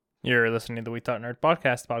You're listening to the We Talk Nerd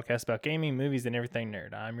podcast about gaming, movies, and everything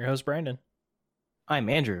nerd. I'm your host, Brandon. I'm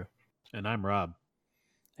Andrew. And I'm Rob.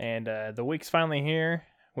 And the week's finally here.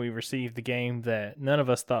 We've received the game that none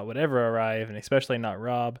of us thought would ever arrive, and especially not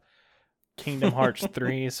Rob. Kingdom Hearts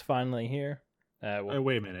 3 is finally here.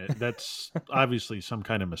 Wait a minute. That's obviously some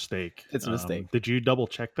kind of mistake. It's a mistake. Did you double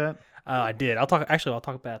check that? I did. I'll talk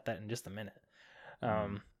about that in just a minute.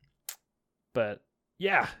 But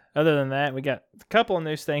yeah, other than that, we got a couple of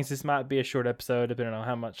news things. This might be a short episode, depending on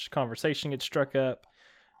how much conversation gets struck up.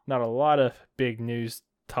 Not a lot of big news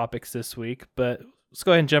topics this week, but let's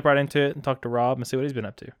go ahead and jump right into it and talk to Rob and see what he's been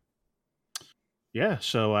up to. Yeah,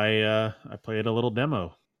 so I played a little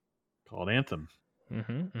demo called Anthem.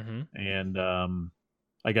 And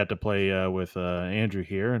I got to play with Andrew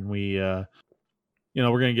here, and we, we're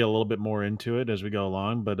going to get a little bit more into it as we go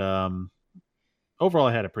along, but overall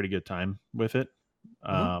I had a pretty good time with it.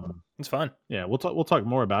 It's fun. Yeah, we'll talk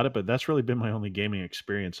more about it, but that's really been my only gaming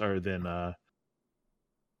experience other than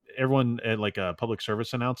everyone at like a public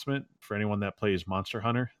service announcement for anyone that plays Monster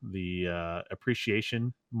Hunter. The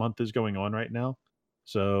appreciation month is going on right now.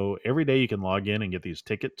 So every day you can log in and get these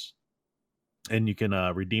tickets, and you can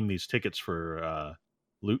redeem these tickets for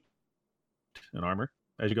loot and armor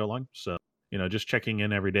as you go along. So, just checking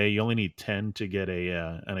in every day. You only need 10 to get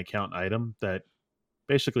an account item that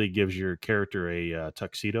basically gives your character a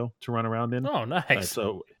tuxedo to run around in. Oh, nice.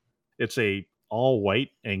 So it's a all white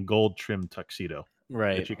and gold trimmed tuxedo.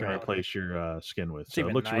 Right. That you can replace your skin with. It's So it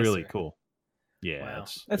even looks nicer. really cool. Yeah. Wow.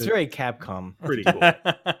 That's very Capcom. Pretty cool.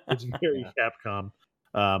 It's very Capcom.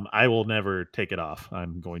 I will never take it off.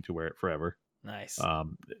 I'm going to wear it forever. Nice.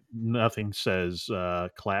 Nothing says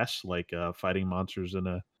class like fighting monsters in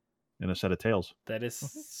a set of tails. That is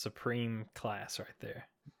supreme class right there.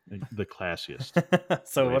 The classiest.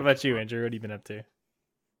 So what about you, Andrew? What have you been up to?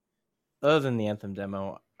 Other than the Anthem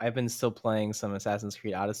demo, I've been still playing some Assassin's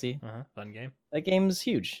Creed Odyssey. Fun game. That game's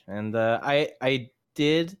huge, and I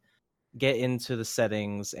did get into the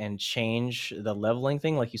settings and change the leveling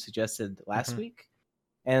thing like you suggested last week,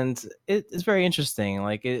 and it's very interesting.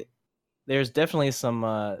 There's definitely some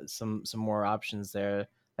more options there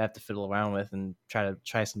I have to fiddle around with and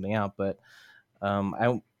try something out. But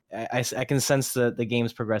I can sense that the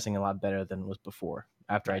game's progressing a lot better than it was before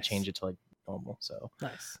after I changed it to like normal. So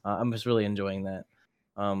Nice. I'm just really enjoying that.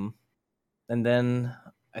 And then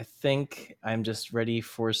I think I'm just ready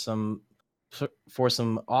for some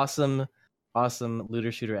awesome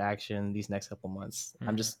looter shooter action these next couple months.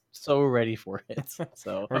 I'm just so ready for it.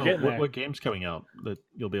 So We're getting there. What game's coming out that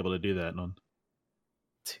you'll be able to do that on?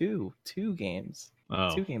 two games.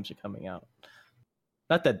 Oh. 2 games are coming out.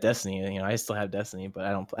 Not that Destiny, I still have Destiny, but I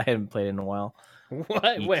haven't played it in a while.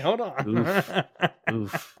 What? Wait, hold on.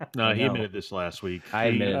 Oof. No, he No. admitted this last week. I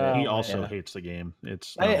admitted it. He Oh, also yeah. hates the game.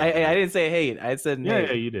 It's I didn't say hate. I said yeah,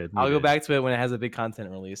 hate. you did. I'll You go did. back to it when it has a big content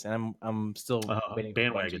release, and I'm still waiting.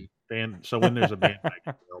 Bandwagon. So when there's a bandwagon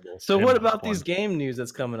available. So and what there's about one. these game news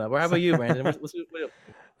that's coming up? Or how about you, Brandon?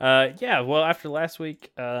 Yeah, well, after last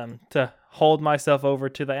week, to hold myself over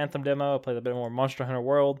to the Anthem demo, I played a bit more Monster Hunter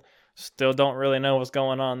World. Still don't really know what's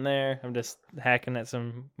going on there. I'm just hacking at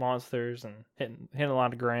some monsters and hitting a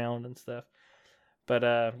lot of ground and stuff. But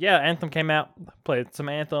yeah, Anthem came out. Played some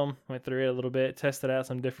Anthem. Went through it a little bit. Tested out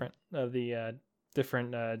some different of the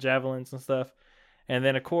different javelins and stuff. And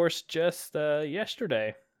then, of course, just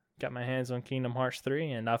yesterday, got my hands on Kingdom Hearts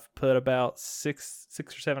 3, and I've put about 6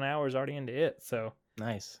 or 7 hours already into it. So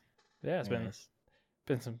Nice. yeah, it's Very nice.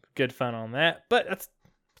 been some good fun on that. But that's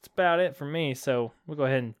about it for me. So we'll go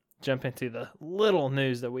ahead and jump into the little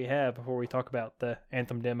news that we have before we talk about the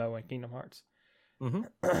Anthem demo and Kingdom Hearts.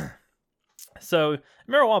 So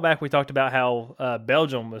remember a while back we talked about how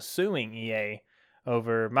Belgium was suing EA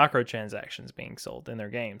over microtransactions being sold in their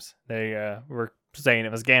games. They were saying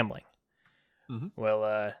it was gambling.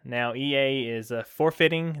 Well, now EA is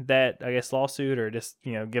forfeiting that, I guess, lawsuit, or just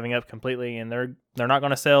giving up completely, and they're not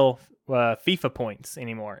going to sell FIFA points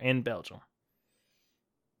anymore in Belgium.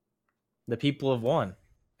 The people have won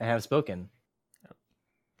and have spoken.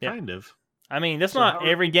 Yeah. Kind of. I mean, that's So not how are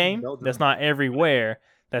every they game. in Belgium? That's not everywhere.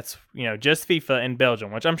 That's just FIFA in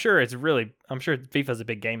Belgium, which I'm sure FIFA's a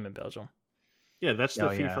big game in Belgium. Yeah, that's the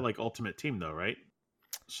Oh, yeah. FIFA Ultimate Team though, right?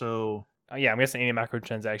 So Yeah, I'm guessing any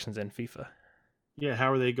microtransactions in FIFA. yeah,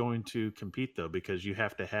 how are they going to compete though? Because you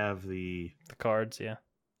have to have the cards. Yeah,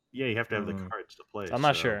 you have to have the cards to play. I'm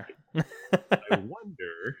not so sure. I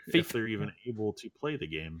wonder if FIFA they're even able to play the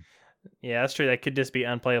game. Yeah, that's true. That could just be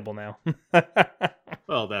unplayable now.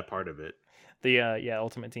 Well, that part of it. The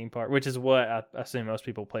Ultimate Team part, which is what I assume most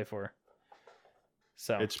people play for.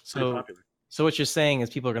 So It's pretty popular. So what you're saying is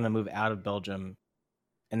people are going to move out of Belgium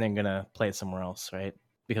and then gonna play it somewhere else, right?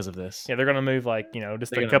 Because of this. Yeah, they're gonna move like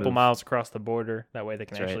just They're a gonna couple move. miles across the border. That way they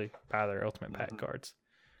can That's right. actually buy their Ultimate Pack Mhm. cards.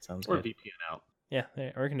 Sounds Or good. VPN out. Yeah,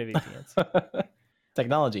 or we can do VPNs.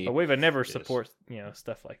 Technology. But Wave never Yes. supports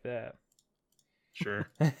stuff like that. Sure.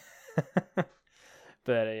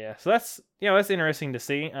 But yeah, so that's interesting to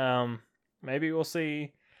see. Maybe we'll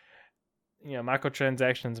see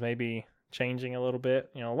microtransactions maybe changing a little bit.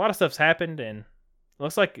 A lot of stuff's happened and it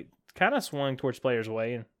looks like it kind of swung towards players'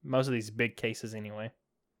 way in most of these big cases anyway.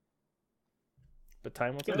 But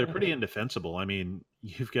time will tell. Yeah, they're pretty indefensible. I mean,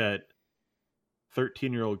 you've got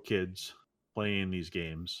 13-year-old kids playing these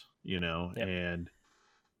games, Yep. and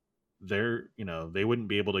they're, they wouldn't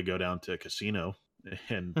be able to go down to a casino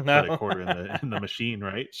and No. put a quarter in the machine,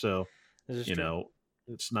 right? So, This is true.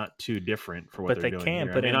 it's not too different for what But they're they doing can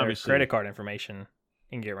here. put in their obviously, credit card information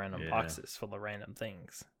and get random Yeah. boxes full of random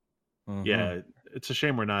things. Mhm. Yeah, it's a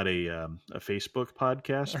shame we're not a Facebook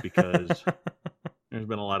podcast because there's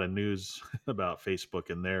been a lot of news about Facebook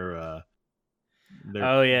and their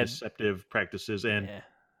Oh, yeah. deceptive practices and Yeah.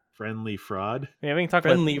 friendly fraud. Yeah, we can talk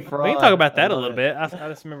Friendly about fraud. we can talk about I that a love little it. bit. I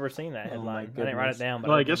just remember seeing that Oh my headline. I didn't write it goodness. down, but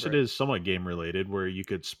Well, I guess it remember is somewhat game related, where you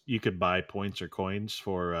could buy points or coins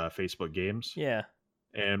for Facebook games, Yeah.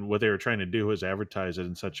 and what they were trying to do was advertise it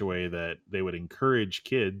in such a way that they would encourage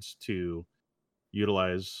kids to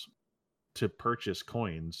utilize to purchase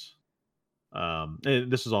coins. And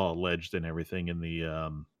this is all alleged and everything in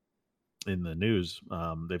the news.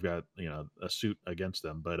 They've got a suit against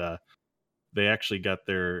them, but they actually got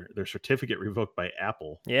their certificate revoked by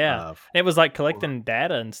Apple. Yeah. It was like collecting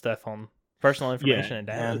data and stuff on personal Yeah, information and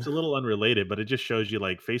data. it's a little unrelated, but it just shows you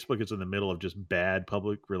like Facebook is in the middle of just bad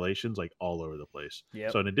public relations, like all over the place.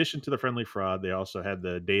 Yep. So in addition to the friendly fraud, they also had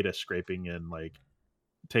the data scraping and like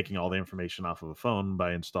taking all the information off of a phone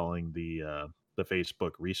by installing the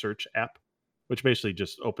Facebook research app, which basically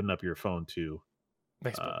just opened up your phone to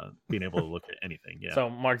Facebook. being able to look at anything. Yeah. So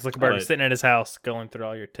Mark Zuckerberg is But- sitting at his house going through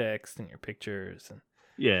all your texts and your pictures and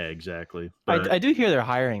Yeah, exactly. But I do hear they're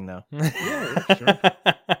hiring though.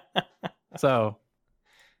 So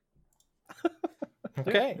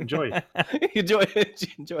Okay. enjoy. enjoy it.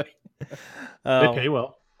 Enjoy. They pay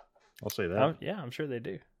well. I'll say that. Yeah, I'm sure they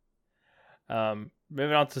do.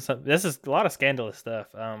 Moving on to some. This is a lot of scandalous stuff.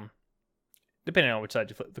 Depending on which side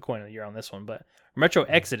you flip the coin you're on this one, but Metro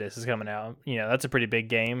Exodus is coming out. That's a pretty big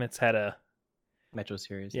game. It's had a Metro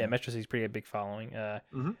series. Metro City's pretty big following.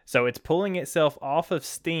 Mhm. So it's pulling itself off of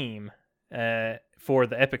Steam for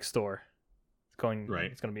the Epic Store. Right.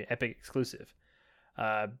 It's going to be an Epic exclusive.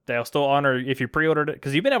 They'll still honor if you pre-ordered it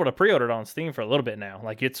because you've been able to pre-order it on Steam for a little bit now.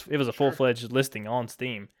 Like it was a full-fledged listing on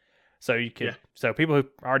Steam, so you could. Yeah. So people who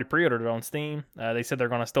already pre-ordered it on Steam, they said they're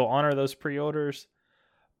going to still honor those pre-orders.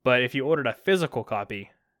 But if you ordered a physical copy,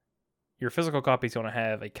 your physical copy is going to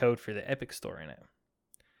have a code for the Epic Store in it.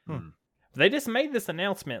 Hmm. They just made this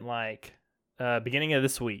announcement like beginning of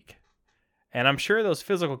this week, and I'm sure those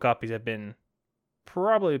physical copies have been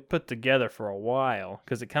probably put together for a while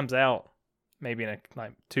because it comes out maybe in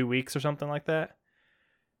like 2 weeks or something like that.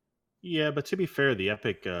 Yeah, but to be fair, the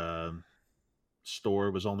Epic store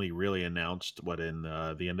was only really announced in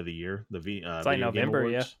the end of the year. The It's like Video Game November,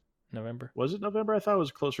 Awards. November. Was it November? I thought it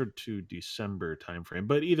was closer to December timeframe.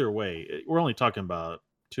 But either way, we're only talking about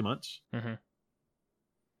 2 months. Mhm.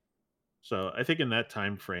 So I think in that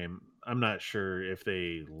time frame, I'm not sure if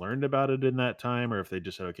they learned about it in that time or if they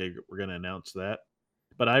just said, okay, we're going to announce that.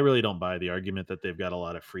 But I really don't buy the argument that they've got a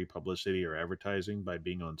lot of free publicity or advertising by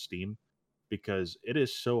being on Steam, because it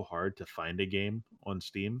is so hard to find a game on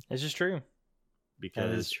Steam It's just true.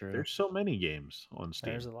 because true. there's so many games on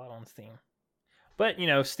Steam. There's a lot on Steam. But,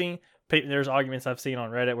 Steam, there's arguments I've seen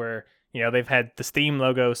on Reddit where, they've had the Steam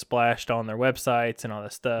logo splashed on their websites and all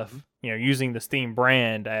this stuff, using the Steam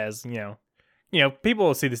brand as, people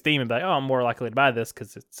will see the Steam and be like, oh, I'm more likely to buy this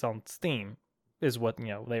because it's on Steam, is what,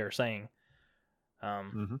 they are saying.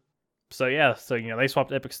 So, yeah, they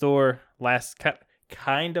swapped Epic Store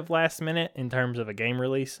kind of last minute in terms of a game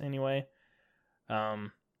release anyway.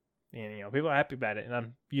 And, people are happy about it.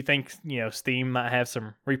 And you think, Steam might have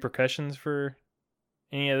some repercussions for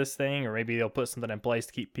any of this thing, or maybe they'll put something in place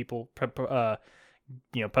to keep people,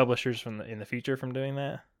 publishers in the future from doing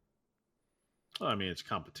that. Well, I mean, it's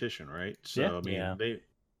competition, right? So, Yeah. I mean,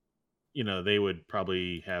 Yeah. they would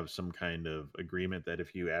probably have some kind of agreement that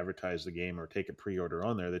if you advertise the game or take a pre-order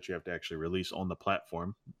on there, that you have to actually release on the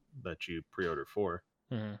platform that you pre-ordered for.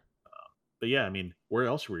 Mm-hmm. But yeah, I mean, where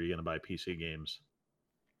else were you going to buy PC games?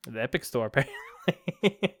 The Epic Store, apparently.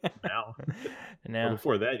 Now. Now. Well,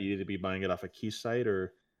 before that, you need to be buying it off a Keysite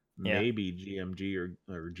or Yeah. maybe GMG or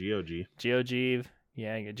GOG. GOG,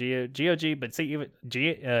 Yeah, you got GOG, but see,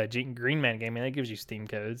 even Green Man Gaming, that gives you Steam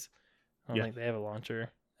codes. I don't think they have a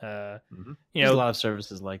launcher. Mhm. You There's a know, lot of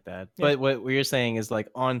services like that. Yeah. But what you're saying is like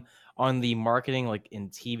on the marketing, like in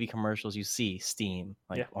TV commercials, you see Steam,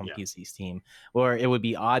 like Yeah. on Yeah. PC Steam, or it would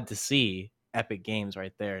be odd to see Epic Games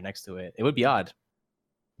right there next to it. It would be odd.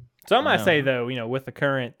 so I I might know. say though, with the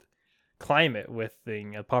current climate, with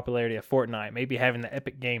the popularity of Fortnite, maybe having the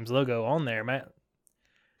Epic Games logo on there might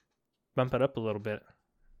bump it up a little bit.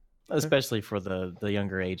 Especially for the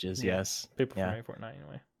younger ages, Yeah. yes. People Yeah. from Fortnite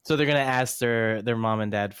anyway. So they're gonna ask their mom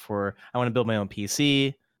and dad for, I want to build my own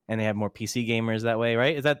PC, and they have more PC gamers that way,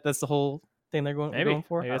 right? That's the whole thing they're going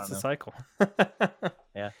for? Maybe I it's don't the know. cycle.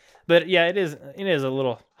 Yeah. But yeah, it is a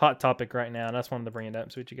little hot topic right now, and I just wanted to bring it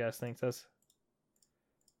up. See what you guys think. That's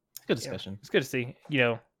Good discussion. It's good to see.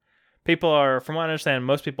 People are, from what I understand,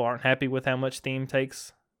 most people aren't happy with how much Steam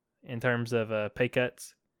takes in terms of pay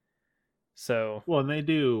cuts. So Well,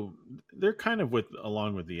 and they're kind of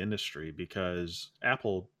along with the industry, because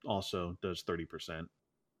Apple also does 30%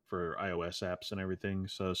 for iOS apps and everything.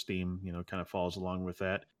 So Steam, kind of falls along with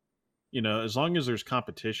that. As long as there's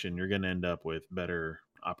competition, you're going to end up with better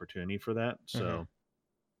opportunity for that. So,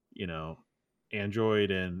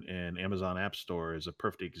 Android and Amazon App Store is a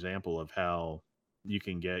perfect example of how you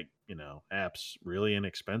can get, apps really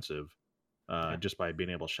inexpensive just by being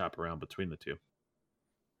able to shop around between the two.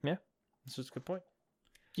 yeah, that's just a good point.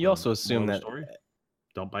 You also assume moral that story,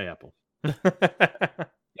 don't buy Apple. you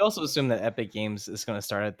also assume that Epic Games is going to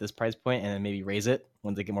start at this price point and then maybe raise it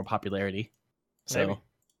when they get more popularity. So Maybe.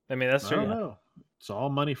 I mean, that's I true. don't know. It's all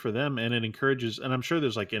money for them, and it encourages. And I'm sure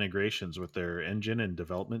there's like integrations with their engine and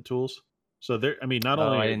development tools. So not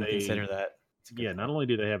only I are didn't they, consider that. not only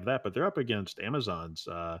do they have that, but they're up against Amazon's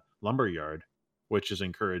Lumberyard, which is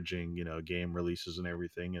encouraging, game releases and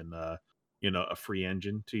everything, and a free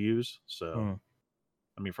engine to use. So,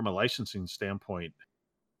 I mean, from a licensing standpoint,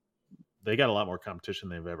 they got a lot more competition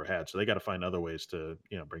than they've ever had. So they got to find other ways to,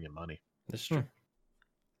 bring in money. That's true.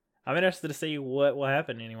 I'm interested to see what will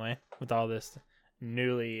happen anyway with all this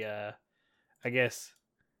newly, I guess,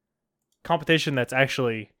 competition that's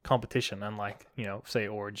actually competition, unlike, say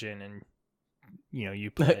Origin and,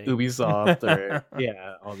 you play Ubisoft or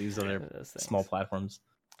all these other small platforms.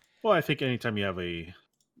 Well, I think anytime you have a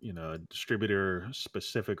distributor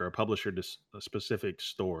specific or a publisher specific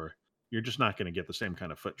store, you're just not going to get the same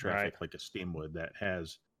kind of foot traffic like a Steam would that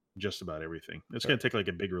has just about everything. It's going to take like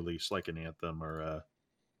a big release like an Anthem or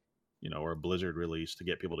a Blizzard release to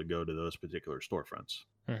get people to go to those particular storefronts.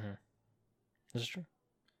 Mm-hmm. That's true.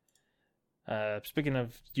 Speaking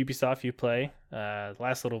of Ubisoft,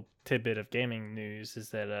 last little tidbit of gaming news is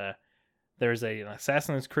that there's an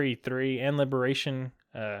Assassin's Creed 3 and Liberation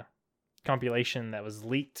compilation that was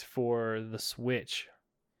leaked for the Switch.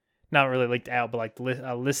 Not really leaked out, but like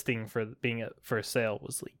a listing for being for a sale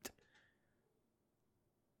was leaked.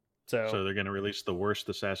 So they're going to release the worst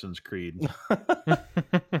Assassin's Creed.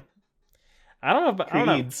 I don't know. But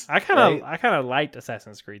Creeds, I kind of liked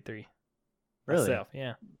Assassin's Creed 3. Really? Myself,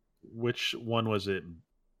 yeah. Which one was it?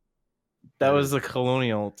 That was the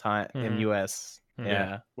colonial time in Mhm. US. Mhm.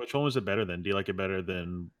 Yeah. Which one was it better than? Do you like it better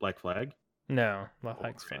than Black Flag? No, Black Or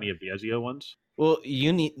Flag's any fine. of the Ezio ones? Well,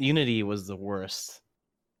 Unity was the worst.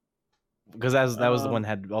 Because that was the one that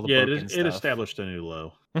had all the broken stuff. It established a new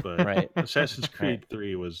low. But Right. Assassin's Creed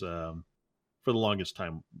 3 was, for the longest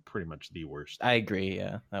time, pretty much the worst. I agree,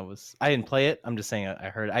 yeah. I didn't play it. I'm just saying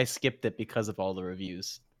I skipped it because of all the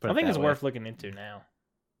reviews. I think it's worth looking into now.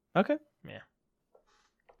 Okay. Yeah.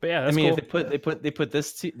 But yeah, that's I mean, cool. if they put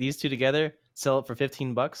these two together, sell it for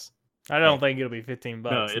 $15. I don't think it'll be $15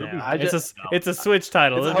 No, it'll be now. $15. It's a Switch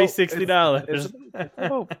title. It's a It'll be hope. $60. It's a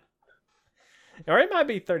hope. Or it might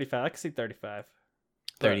be 35. I can see 35.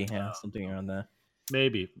 30, yeah, something around that.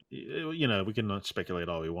 Maybe. We can speculate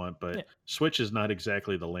all we want, but Switch is not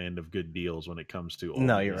exactly the land of good deals when it comes to old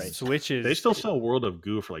No, you're games. right. Switches. They still sell World of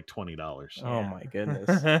Goo for like $20. Oh my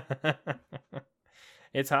goodness.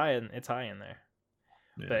 It's high in there.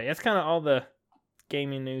 Yeah. But that's kind of all the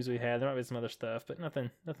gaming news we had. There might be some other stuff, but nothing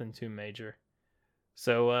too major.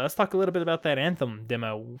 So let's talk a little bit about that Anthem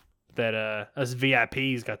demo that us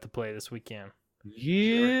VIPs got to play this weekend.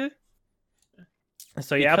 Yeah.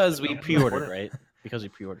 So yeah, Because we pre-ordered, right? Because we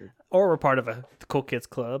pre-ordered. Or we're part of the Cool Kids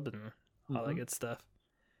Club and all that good stuff.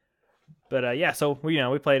 But yeah, so we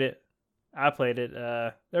played it. I played it.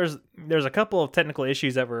 There's a couple of technical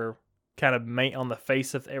issues that were kind of on the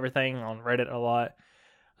face of everything on Reddit a lot.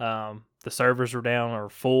 The servers were down or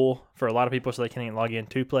full for a lot of people, so they can't even log in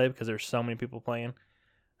to play because there's so many people playing.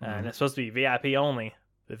 And it's supposed to be VIP only.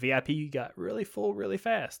 The VIP got really full really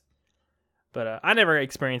fast. But I never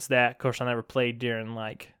experienced that. Of course, I never played during,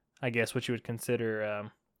 like, I guess what you would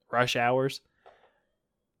consider rush hours.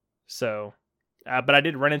 So, but I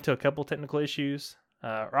did run into a couple technical issues.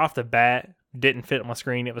 Off the bat, didn't fit on my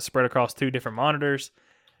screen. It was spread across 2 different monitors.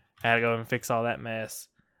 I had to go and fix all that mess.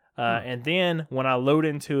 And then when I load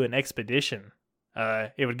into an expedition,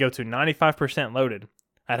 it would go to 95% loaded.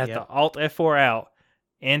 I'd have to Alt F4 out,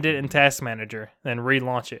 end it in Task Manager, then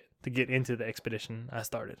relaunch it to get into the expedition I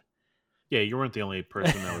started. Yeah, you weren't the only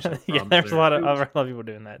person that was having Yeah, there's a lot of people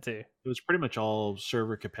doing that too. It was pretty much all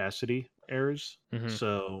server capacity errors. Mhm.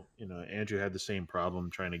 So, Andrew had the same problem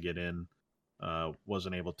trying to get in,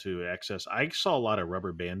 wasn't able to access. I saw a lot of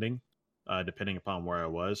rubber banding, depending upon where I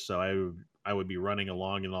was. So I would be running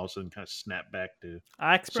along and all of a sudden kind of snap back to.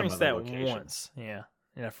 I experienced that location. once. Yeah,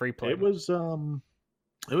 in a free play. It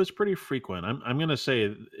was pretty frequent. I'm gonna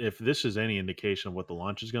say if this is any indication of what the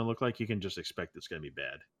launch is gonna look like, you can just expect it's gonna be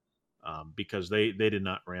bad. Because they did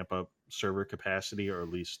not ramp up server capacity, or at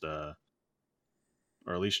least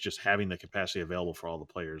just having the capacity available for all the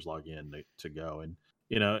players log in to go. And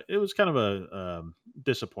it was kind of a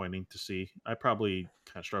disappointing to see. I probably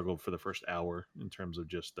kind of struggled for the first hour in terms of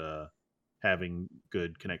just having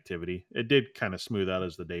good connectivity. It did kind of smooth out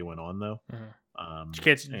as the day went on, though. Mm-hmm.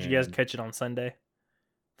 Did you guys catch it on Sunday?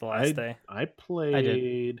 The last day I played. I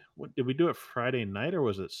did. What did we do it Friday night, or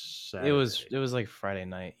was it Saturday? It was like Friday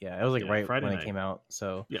night. Yeah, it was like right Friday when night. it came out.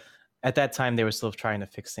 So yeah, at that time they were still trying to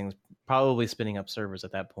fix things, probably spinning up servers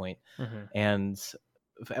at that point. Mm-hmm. And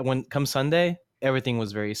when come Sunday, everything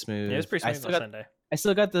was very smooth. Yeah, it was pretty smooth on Sunday. I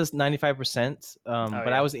still got this 95%, but yeah.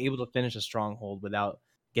 I was able to finish a stronghold without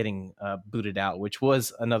getting booted out, which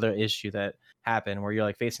was another issue that happened where you're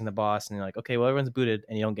like facing the boss and you're like, okay, well everyone's booted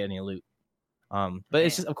and you don't get any loot. But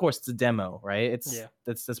it's just, of course, it's a demo, right?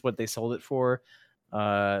 That's what they sold it for.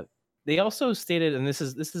 They also stated, and this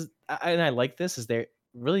is, and I like this, is they're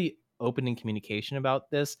really open in communication about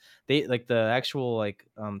this. They like the actual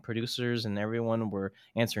producers and everyone were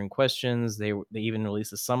answering questions. They even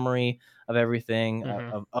released a summary of everything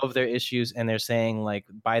of their issues, and they're saying like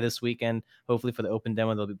by this weekend, hopefully for the open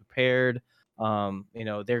demo, they'll be prepared.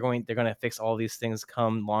 They're going to fix all these things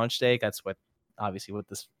come launch day. That's what obviously what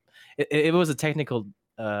this. It was a technical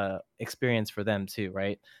experience for them too,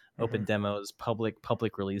 right? Open demos,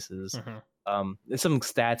 public releases. There's some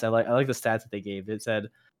stats I like the stats that they gave. It said,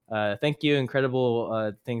 "Thank you,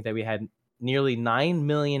 incredible thing that we had nearly 9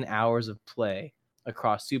 million hours of play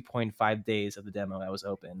across 2.5 days of the demo that was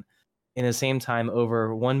open. In the same time,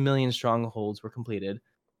 over 1 million strongholds were completed,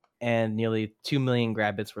 and nearly 2 million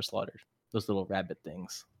rabbits were slaughtered. Those little rabbit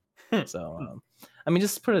things." So, I mean,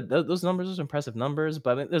 just put those numbers, those impressive numbers,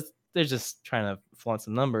 but I mean, they're just trying to flaunt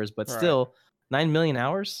some numbers, but still, 9 million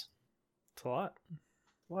hours. It's a lot.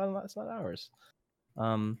 It's a lot of hours.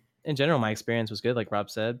 In general, my experience was good, like Rob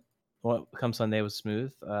said. What come Sunday was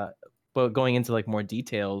smooth. But going into like more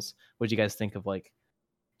details, what do you guys think of like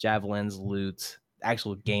javelins, loot,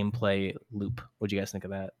 actual gameplay loop? What do you guys think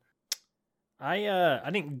of that? I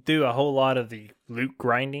didn't do a whole lot of the loot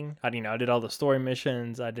grinding. I did all the story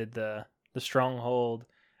missions. I did the stronghold,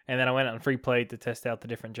 and then I went out on free play to test out the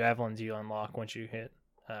different javelins you unlock once you hit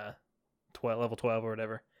level 12 or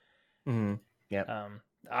whatever. Yeah.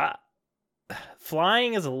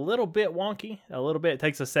 Flying is a little bit wonky. A little bit. It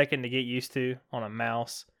takes a second to get used to on a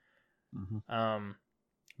mouse.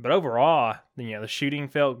 But overall, the shooting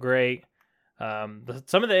felt great.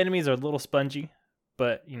 Some of the enemies are a little spongy,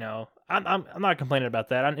 but I'm not complaining about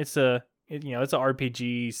that. It's a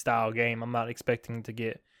RPG style game. I'm not expecting to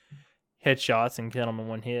get headshots and kill them in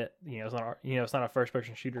one hit. It's not a first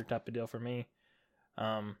person shooter type of deal for me.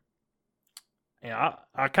 I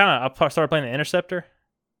started playing the Interceptor,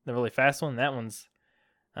 the really fast one. That was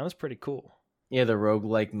pretty cool. Yeah, the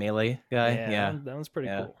roguelike melee guy. Yeah. That one's pretty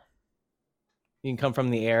cool. You can come from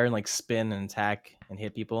the air and like spin and attack and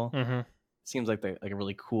hit people. Seems like a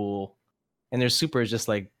really cool. And their super is just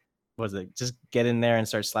like, was it just get in there and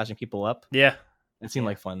start slashing people up? Yeah, it seemed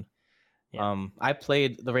like fun. Yeah. I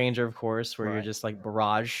played the Ranger, of course, where you're just like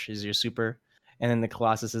Barrage is your super, and then the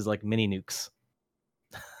Colossus is like mini nukes.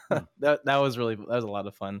 that was a lot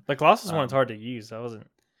of fun. The Colossus one's hard to use. I wasn't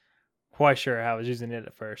quite sure how I was using it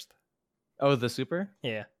at first. Oh, the super?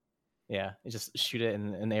 Yeah. Yeah, you just shoot it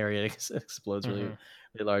in an area, it explodes really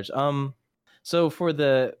large. So for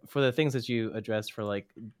the things that you addressed for like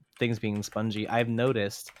things being spongy, I've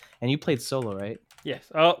noticed, and you played solo, right?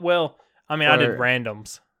 Yes. Oh well, I mean, I did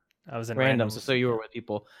randoms. I was in randoms. So you were with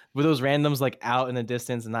people. Were those randoms like out in the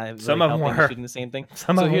distance and not really some of them were shooting the same thing?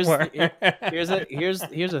 Some of them were.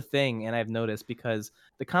 Here's a thing, and I've noticed because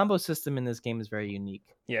the combo system in this game is very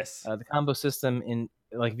unique. Yes. The combo system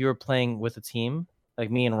like if you were playing with a team, like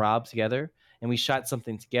me and Rob together, and we shot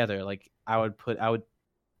something together, like I would put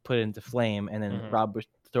it into flame, and then Rob would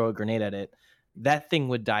throw a grenade at it. That thing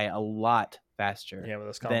would die a lot faster Yeah, with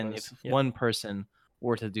those than combos. if one person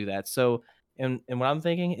were to do that. So, and what I'm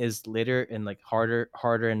thinking is later in like harder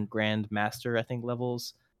and grand master, I think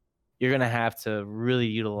levels, you're gonna have to really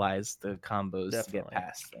utilize the combos to get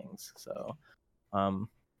past things. So, I'm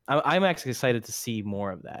actually excited to see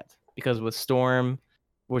more of that, because with Storm,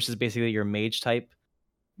 which is basically your mage type,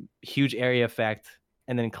 huge area effect,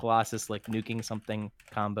 and then Colossus like nuking something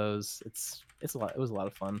combos. It's a lot. It was a lot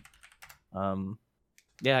of fun.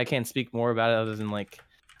 Yeah, I can't speak more about it other than like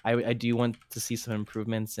I do want to see some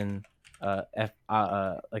improvements in like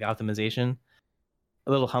optimization.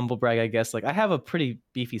 A little humble brag, I guess. Like I have a pretty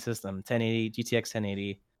beefy system: 1080 GTX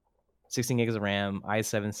 1080, 16 gigs of RAM,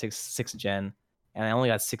 i7 6th gen, and I only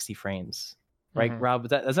got 60 frames. Right,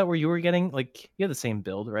 Rob? Is that where you were getting? Like you have the same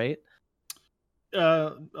build, right?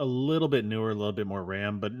 A little bit newer, a little bit more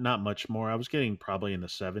RAM, but not much more. I was getting probably in the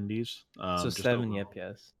 70s. So just 70 overall.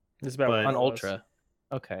 FPS. It's about on Ultra.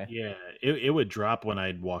 Okay. Yeah, it would drop when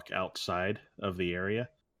I'd walk outside of the area.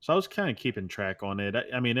 So I was kind of keeping track on it.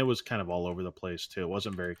 I mean, it was kind of all over the place too. It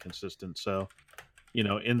wasn't very consistent. So,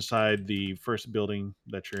 inside the first building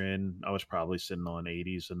that you're in, I was probably sitting on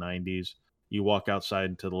 80s and 90s. You walk outside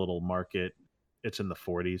into the little market, it's in the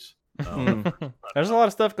 40s. There's a lot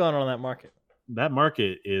of stuff going on in that market. That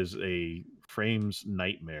market is a frames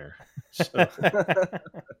nightmare. So,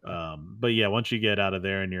 but yeah, once you get out of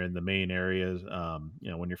there and you're in the main areas,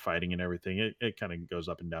 when you're fighting and everything, it kind of goes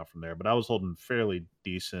up and down from there. But I was holding fairly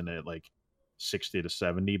decent at like 60 to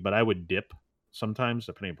 70, but I would dip sometimes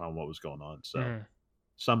depending upon what was going on. So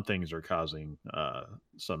some things are causing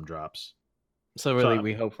some drops. So really,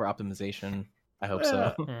 we hope for optimization. I hope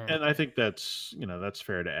so. And I think that's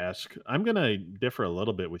fair to ask. I'm gonna differ a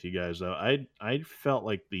little bit with you guys though. I felt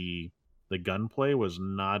like the gunplay was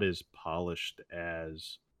not as polished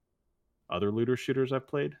as other looter shooters I've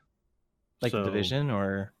played. Like the Division,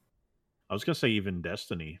 or I was gonna say even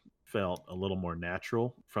Destiny felt a little more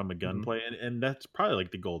natural from a gunplay, and that's probably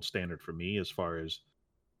like the gold standard for me as far as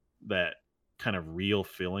that kind of real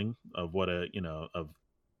feeling of what of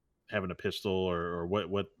having a pistol or what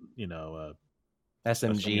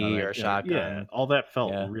SMG or a shotgun. Yeah, all that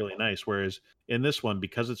felt really nice. Whereas in this one,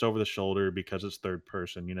 because it's over the shoulder, because it's third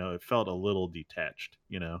person, it felt a little detached,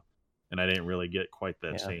 and I didn't really get quite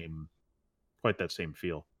that same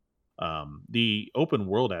feel. The open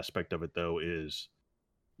world aspect of it though is,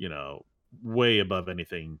 way above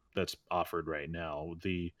anything that's offered right now.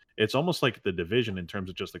 It's almost like the Division in terms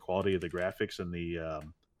of just the quality of the graphics and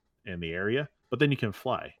the area, but then you can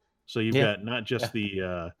fly. So you've got not just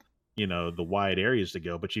the the wide areas to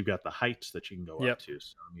go, but you've got the heights that you can go up to.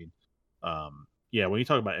 So I mean, when you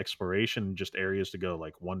talk about exploration, just areas to go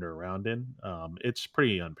like wander around in, it's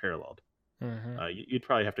pretty unparalleled. You'd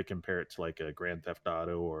probably have to compare it to like a Grand Theft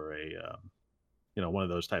Auto or a one of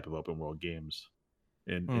those type of open world games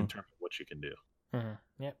in terms of what you can do.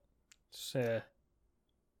 Yep,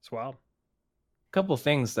 it's wild. A couple of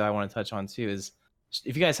things that I want to touch on too is,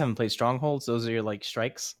 if you guys haven't played Strongholds, those are your like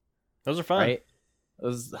strikes. Those are fun, right?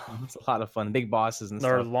 It's a lot of fun. Big bosses and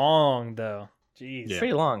They're stuff. long though. Jeez,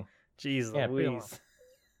 pretty long. Jeez, yeah, Louise.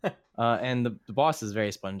 And the boss is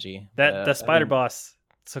very spongy. The spider boss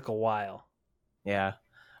took a while. Yeah.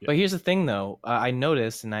 But here's the thing though. I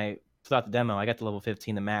noticed, and throughout the demo, I got to level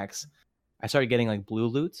 15, the max. I started getting like blue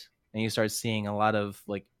loot, and you start seeing a lot of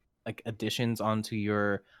like additions onto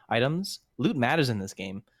your items. Loot matters in this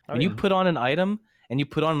game. When you put on an item and you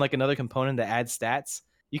put on like another component that adds stats,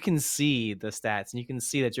 you can see the stats, and you can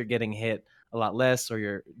see that you're getting hit a lot less, or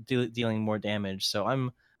you're dealing more damage. So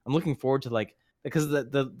I'm looking forward to because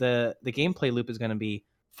the gameplay loop is going to be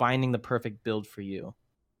finding the perfect build for you,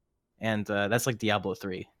 and that's like Diablo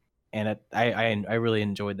 3, and I really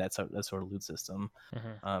enjoyed that sort of loot system.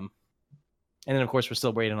 And then of course we're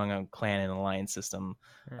still waiting on a clan and alliance system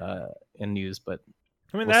in news, but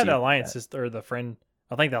I mean that alliance system or the friend.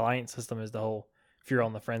 I think the alliance system is the whole if you're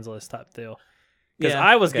on the friends list type deal. Because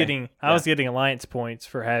I was getting alliance points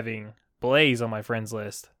for having Blaze on my friends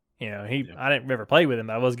list. I didn't ever play with him,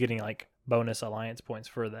 but I was getting like bonus alliance points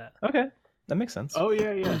for that. Okay, that makes sense. Oh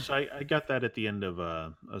yeah. So I got that at the end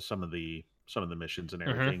of some of the missions and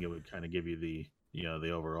everything. It would kind of give you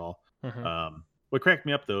the overall. What cracked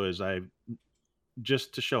me up though is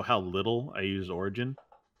just to show how little I use Origin,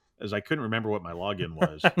 as I couldn't remember what my login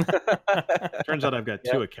was. Turns out I've got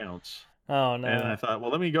 2 accounts. Oh no! And I thought,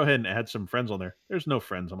 well, let me go ahead and add some friends on there. There's no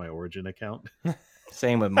friends on my Origin account.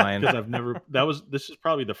 Same with mine. Because I've never. This is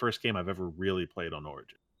probably the first game I've ever really played on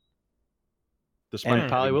Origin. despite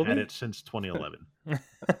probably having will had be? it since 2011.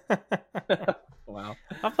 Wow.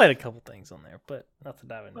 I've played a couple things on there, but not to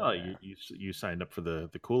dive into Well, that. you signed up for the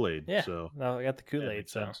Kool-Aid, Yeah, so no, I got the yeah, it Kool-Aid,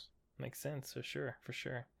 makes so sense. makes sense for sure, for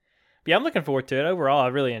sure. But yeah, I'm looking forward to it. Overall, I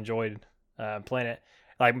really enjoyed playing it.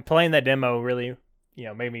 Like playing that demo really,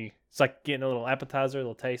 made me. It's like getting a little appetizer, a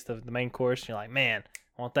little taste of the main course. You're like, man,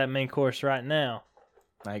 I want that main course right now.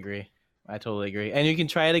 I agree. I totally agree. And you can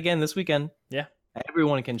try it again this weekend. Yeah,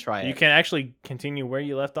 Everyone can try it. you can actually continue where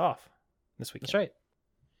you left off this weekend. That's right.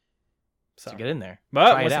 So So get in there.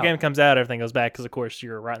 But Try once it the out. game comes out, everything goes back because, of course,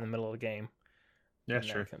 you're right in the middle of the game. Yeah, when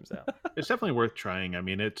sure. that comes out. It's definitely worth trying. I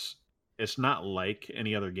mean, it's not like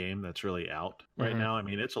any other game that's really out right Mhm. now. I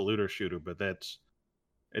mean, it's a looter shooter, but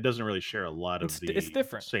it doesn't really share a lot of It's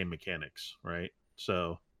different. same mechanics, right?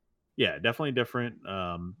 So, yeah, definitely different.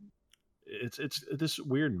 It's this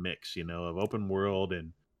weird mix, of open world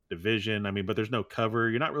and division. I mean, but there's no cover.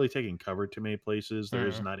 You're not really taking cover too many places. There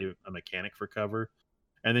is Mhm. not even a mechanic for cover.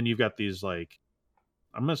 And then you've got these like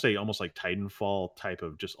I'm gonna say almost like Titanfall type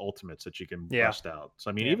of just ultimates that you can Yeah. bust out.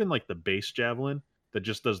 So I mean, Yeah. even like the base javelin that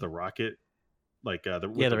just does the rocket, like with Yeah, the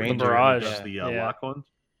the Ranger, who barrage, does the yeah. lock ones.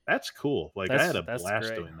 That's cool. Like I had a That's blast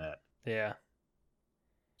great. doing that. Yeah.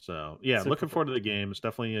 So yeah, Super looking cool. forward to the game. It's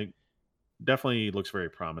definitely looks very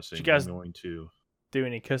promising. Did you guys I'm going to. do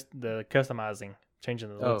any the customizing, changing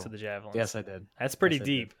the looks Oh, of the javelins? Yes, I did. That's pretty Yes, I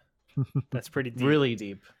did. deep. That's pretty deep. Really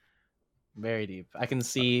deep. Very deep. I can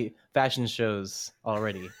see fashion shows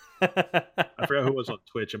already. I forgot who was on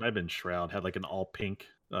Twitch. It might have been Shroud. Had like an all pink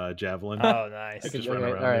javelin. Oh, nice. Just Okay, run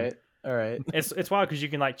around all in. right. All right. It's wild because you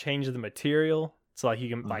can like change the material. So like you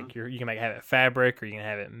can you can have it fabric or you can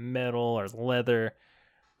have it metal or leather,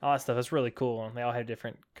 all that stuff. It's really cool. And they all have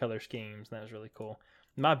different color schemes, and that was really cool.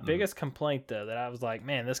 My biggest complaint though that I was like,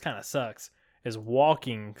 man, this kind of sucks, is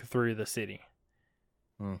walking through the city.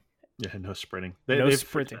 Yeah, no sprinting. No they've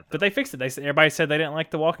sprinting, fixed that, but they fixed it. Everybody said they didn't like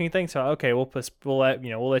the walking thing, so okay, we'll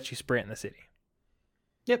let you sprint in the city.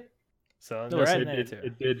 Yep. So though. they're Listen, adding that to it.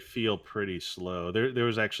 it did feel pretty slow. There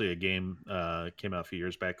was actually a game came out a few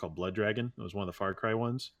years back called Blood Dragon. It was one of the Far Cry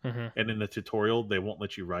ones. Mhm. And in the tutorial, they won't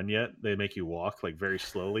let you run yet. They make you walk like very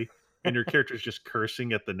slowly, and your character's just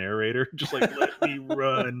cursing at the narrator, just like "Let me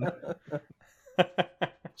run."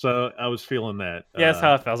 So I was feeling that. Yeah, that's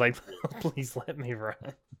how I felt. I was like, please let me run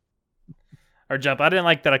or jump. I didn't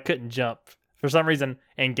like that I couldn't jump for some reason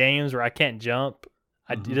in games where I can't jump.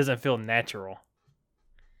 It doesn't feel natural.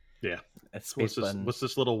 Yeah. That space button. What's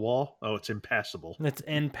this little wall? Oh, it's impassable. It's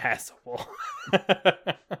impassable.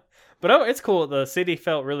 But it's cool. The city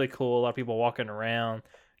felt really cool. A lot of people walking around.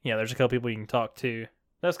 There's a couple people you can talk to.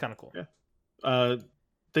 That's kind of cool. Yeah.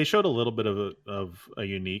 They showed a little bit of a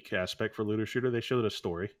unique aspect for looter shooter. They showed a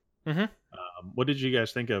story. Mhm. What did you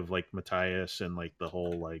guys think of like Matthias and like the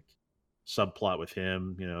whole like subplot with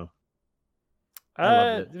him? I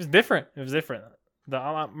loved it. It was different.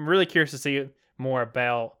 I'm really curious to see more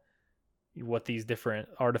about what these different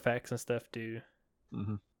artifacts and stuff do.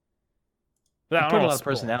 Mm-hmm. But I It don't put a wanna lot of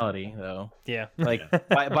spoil it. personality though. Yeah. Like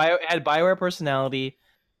had Bioware personality.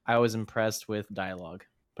 I was impressed with dialogue.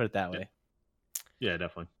 Put it that way. Yeah,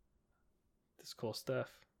 definitely. This cool stuff.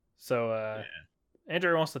 So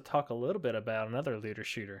Andrew wants to talk a little bit about another looter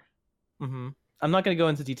shooter. Mm-hmm. I'm not going to go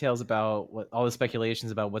into details about what all the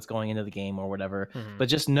speculations about what's going into the game or whatever, Mhm. but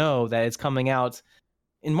just know that it's coming out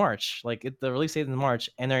in March. The release date is in March,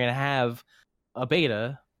 and they're going to have a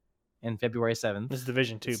beta in February 7th. This is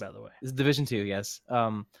Division 2, by the way. This is Division 2, yes.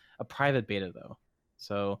 A private beta though,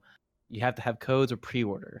 so you have to have codes or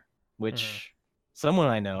pre-order, which someone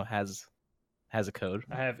I know has a code.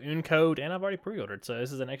 I have un code and I've already pre-ordered, so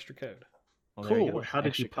this is an extra code. Well, there you Cool. go. How did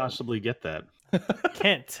Extra you code. possibly get that?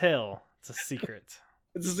 Can't tell. It's a secret.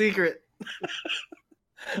 It's a secret.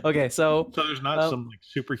 Okay, so So there's not some like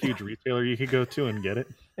super huge retailer you could go to and get it.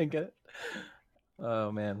 I get it.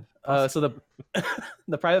 Oh man. So the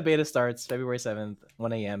the private beta starts February 7th,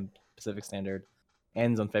 1 a.m. Pacific Standard,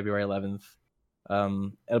 ends on February 11th.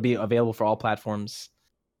 It'll be available for all platforms.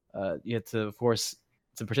 You have to, of course,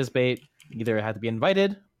 to participate, you either have to be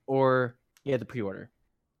invited or you have to pre-order.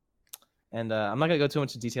 And I'm not gonna go too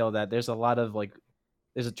much into detail of that. There's a lot of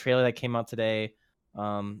there's a trailer that came out today,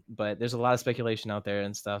 but there's a lot of speculation out there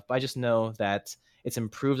and stuff. But I just know that it's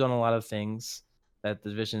improved on a lot of things that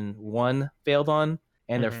Division 1 failed on,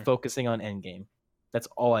 and they're focusing on endgame. That's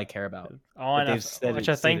all I care about. All I know, which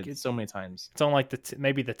I think it's so many times. it's on like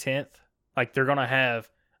maybe the 10th. Like they're gonna have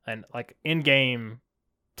an like in-game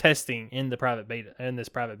testing in this private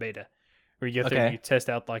beta, where you go through and you test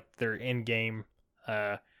out like their in-game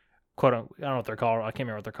quote unquote, I don't know what they're called. I can't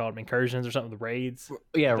remember what they're called. Incursions or something. The raids.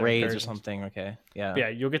 Yeah, They're raids or incursions. something. Okay, yeah, But yeah,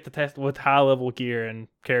 you'll get to test with high level gear and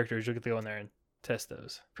characters. You'll get to go in there and test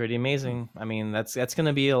those. pretty amazing. I mean, that's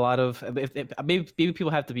gonna be a lot of. Maybe people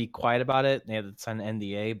have to be quiet about it. They have to sign an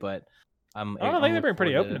NDA, but I think they've been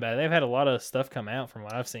pretty open about it. They've had a lot of stuff come out from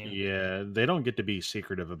what I've seen. Yeah, they don't get to be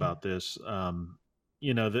secretive about this.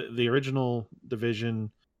 The original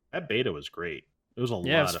Division, that beta was great. It was a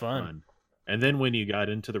Yeah, it lot was of fun. fun. And then when you got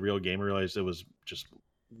into the real game, I realized it was just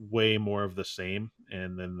way more of the same.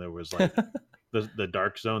 And then there was like the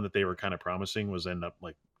dark zone that they were kind of promising was end up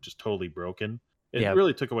like just totally broken. It Yeah.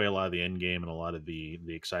 really took away a lot of the end game and a lot of the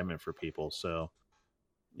excitement for people. So,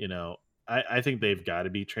 I think they've got to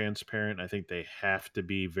be transparent. I think they have to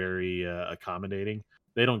be very accommodating.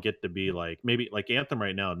 They don't get to be like maybe like Anthem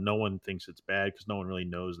right now. No one thinks it's bad because no one really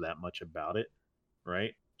knows that much about it,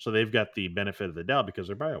 right? So they've got the benefit of the doubt because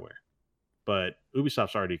they're BioWare. But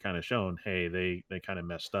Ubisoft's already kind of shown, hey, they kind of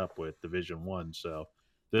messed up with Division 1. So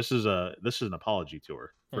this is an apology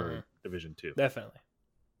tour for Division 2. Definitely.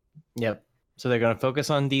 Yep. So they're gonna focus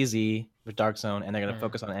on DZ with Dark Zone, and they're gonna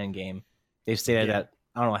focus on Endgame. They've stated that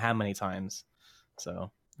I don't know how many times.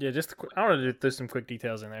 So yeah, I want to do some quick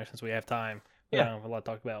details in there since we have time. Yeah. I don't have a lot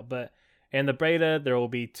to talk about. But in the beta, there will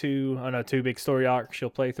be two big story arcs you'll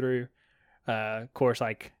play through. Of course,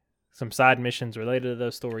 like some side missions related to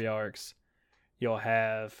those story arcs. You'll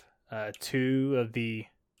have two of the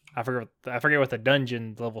I forget what the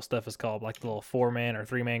dungeon level stuff is called, like the little 4-man or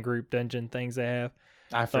 3-man group dungeon things they have.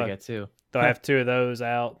 I forget too. They'll have two of those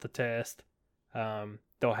out to test.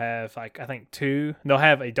 They'll have I think two. They'll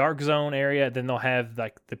have a dark zone area. Then they'll have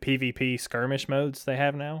like the PvP skirmish modes they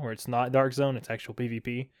have now, where it's not dark zone, it's actual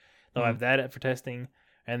PvP. They'll have that up for testing,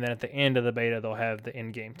 and then at the end of the beta, they'll have the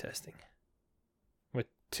in-game testing with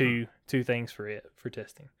two things for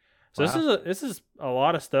testing. So this is a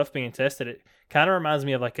lot of stuff being tested. It kind of reminds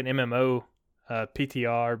me of like an MMO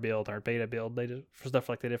PTR build or beta build they did for stuff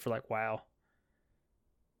like they did for like WoW.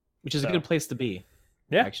 Which is a good place to be.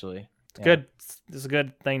 Yeah, actually, it's good. It's a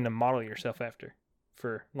good thing to model yourself after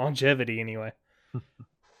for longevity, anyway.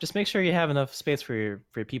 Just make sure you have enough space for your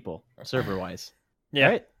people, server wise. Yeah,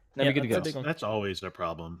 right? That'd be good to go. That's always a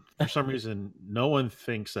problem. For some reason, no one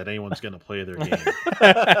thinks that anyone's going to play their game.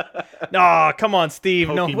 No, come on, Steve.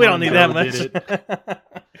 Pokemon No, we don't need that Go much. did it.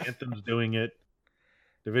 Anthem's doing it.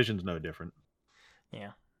 Division's no different.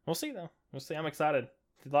 Yeah, we'll see though. We'll see. I'm excited.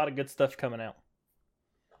 There's a lot of good stuff coming out.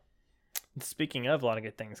 Speaking of a lot of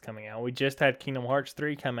good things coming out, we just had Kingdom Hearts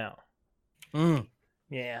 3 come out.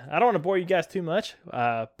 Yeah, I don't want to bore you guys too much,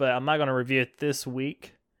 but I'm not going to review it this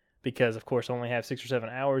week because, of course, I only have 6 or 7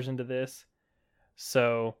 hours into this.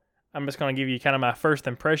 So I'm just going to give you kind of my first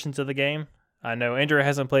impressions of the game. I know Andrew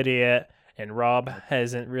hasn't played it yet, and Rob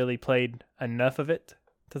hasn't really played enough of it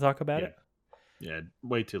to talk about it. Yeah,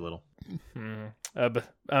 way too little. But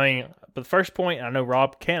the first point, I know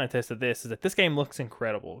Rob can attest to this, is that this game looks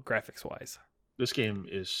incredible graphics-wise. This game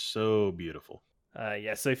is so beautiful.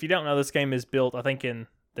 So if you don't know, this game is built, I think, in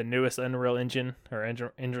the newest Unreal Engine or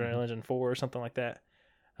Unreal Engine 4 or something like that.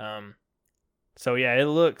 So yeah, it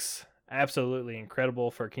looks absolutely incredible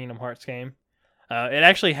for a Kingdom Hearts game. It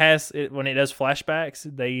actually has when it does flashbacks.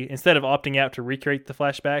 They instead of opting out to recreate the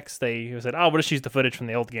flashbacks, they said, "Oh, we'll just use the footage from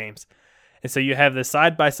the old games." And so you have this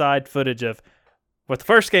side by side footage of what the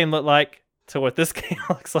first game looked like to what this game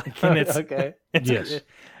looks like, and it's okay.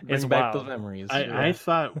 It's back wild. those memories. I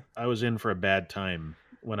thought I was in for a bad time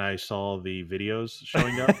when I saw the videos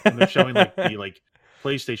showing up, and they're showing like the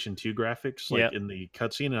PlayStation 2 graphics in the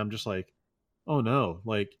cutscene, and I'm just like, oh no,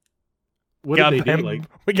 like what did they do? Like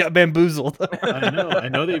we got bamboozled. I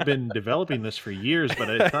know they've been developing this for years, but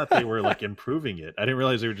I thought they were like improving it. I didn't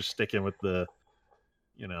realize they were just sticking with the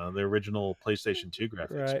original PlayStation 2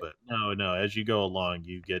 graphics. Right. But no, as you go along,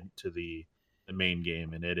 you get to the main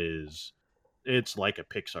game, and it's like a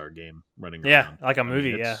Pixar game running around. Yeah, like a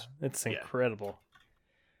movie. It's incredible.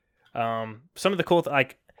 Some of the cool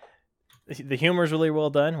the humor is really well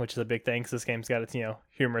done, which is a big thing because this game's got its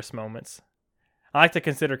humorous moments. I like to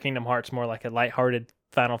consider Kingdom Hearts more like a lighthearted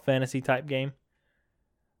Final Fantasy type game.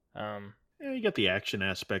 You got the action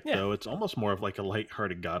aspect though. It's almost more of like a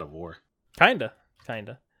lighthearted God of War. Kinda.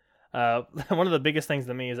 One of the biggest things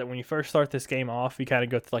to me is that when you first start this game off, you kind of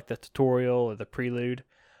go through like the tutorial or the prelude,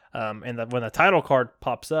 and when the title card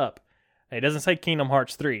pops up, it doesn't say Kingdom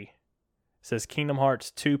Hearts 3. It says Kingdom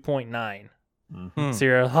Hearts 2.9. So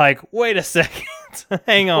you're like, wait a second,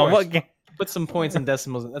 hang on, what game? Put some points and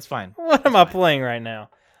decimals. That's fine. What am I playing right now?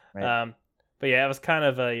 Right. But yeah, it was kind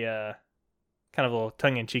of a little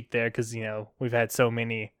tongue in cheek there because we've had so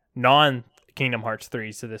many non Kingdom Hearts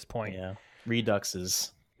 3s to this point. Yeah,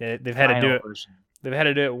 Reduxes. They've had to do Final it. version. They've had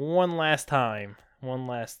to do it one last time. One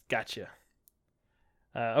last gotcha.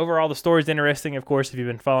 Overall, the story's interesting. Of course, if you've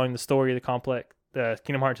been following the story,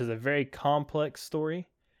 Kingdom Hearts is a very complex story.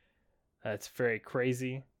 It's very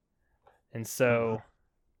crazy, and so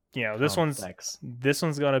this Complex.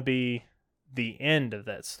 one's going to be the end of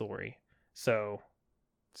that story. So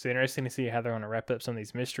it's interesting to see how they're going to wrap up some of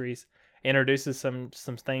these mysteries. Introduces some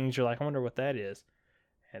things you're like, I wonder what that is,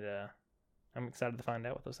 and I'm excited to find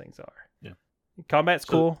out what those things are. Yeah, combat's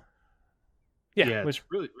cool. Yeah, it's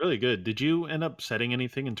really really good. Did you end up setting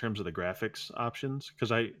anything in terms of the graphics options? Because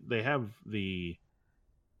they have the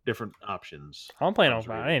different options. I'm playing on.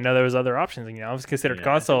 I didn't know there was other options. I was considered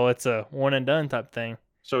console. It's a one and done type thing.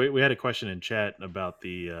 So we had a question in chat about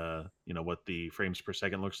the what the frames per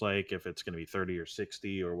second looks like, if it's going to be 30 or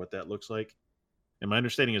 60 or what that looks like. And my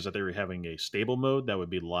understanding is that they were having a stable mode that would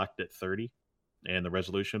be locked at 30 and the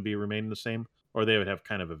resolution would be remaining the same, or they would have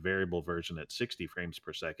kind of a variable version at 60 frames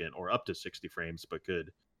per second or up to 60 frames, but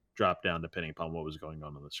could drop down depending upon what was going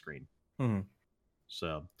on the screen. Mm-hmm.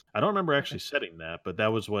 So I don't remember actually setting that, but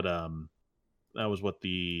that was what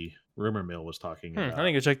the rumor mill was talking about. I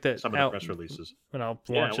think I checked that some out of the press releases. when I'll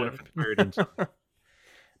launch it.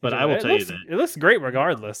 But I will tell you that it looks great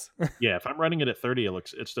regardless. Yeah, if I'm running it at 30,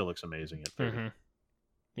 it still looks amazing at 30. Mm-hmm.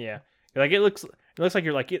 Yeah, like it looks like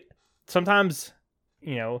you're like it. Sometimes,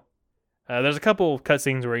 there's a couple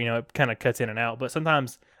cutscenes where it kind of cuts in and out, but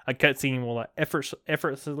sometimes a cutscene will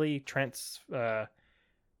effortlessly transform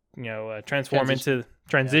into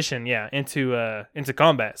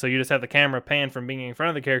combat. So you just have the camera pan from being in front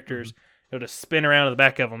of the characters, it'll just spin around to the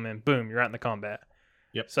back of them, and boom, you're out in the combat.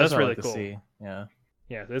 Yep, so that's really cool. See.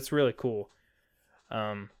 Yeah, that's really cool.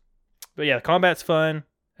 But yeah, the combat's fun.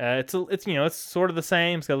 It's sort of the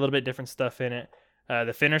same. It's got a little bit different stuff in it.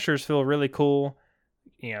 The finishers feel really cool.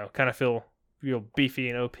 Kind of feel real beefy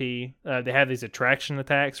and OP. They have these attraction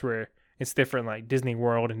attacks where it's different, like Disney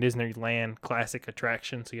World and Disneyland classic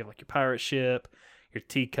attractions. So you have like your pirate ship, your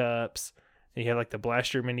teacups, and you have like the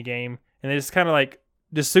blaster mini game, and it's kind of like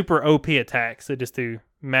just super OP attacks that just do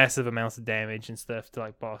massive amounts of damage and stuff to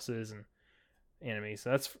like bosses and enemies.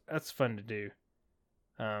 So that's fun to do.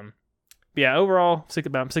 But yeah, overall,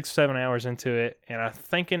 about 6 or 7 hours into it, and I'm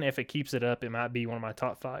thinking if it keeps it up, it might be one of my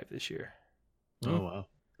top 5 this year. Oh wow,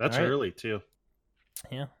 that's early too.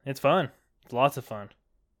 Yeah, it's fun. It's lots of fun.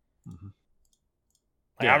 Mm-hmm.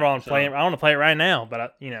 I want to play it. I want to play it right now,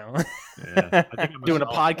 but yeah, I think I'm doing a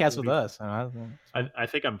podcast with us. I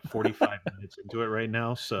think I'm 45 minutes into it right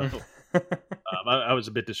now, so I was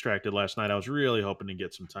a bit distracted last night. I was really hoping to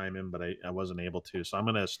get some time in, but I wasn't able to. So I'm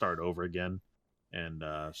going to start over again and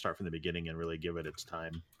start from the beginning and really give it its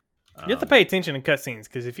time. You have to pay attention to cutscenes,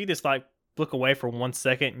 because if you just like look away for 1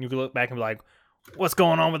 second and you can look back and be like, "What's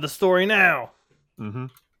going on with the story now?" Mm-hmm.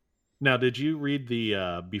 Now, did you read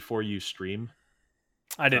the before you stream?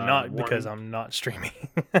 I did not, because I'm not streaming.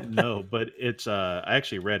 No, but it's I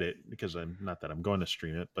actually read it because I'm going to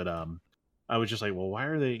stream it, but I was just like, well, why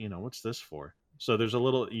are they? What's this for? So there's a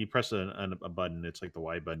little. You press a button. It's like the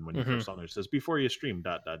Y button when you first on there. It says before you stream ...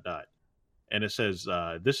 And it says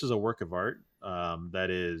this is a work of art that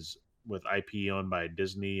is with IP owned by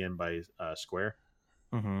Disney and by Square,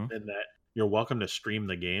 and that you're welcome to stream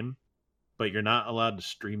the game, but you're not allowed to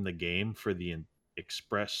stream the game for the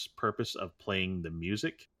express purpose of playing the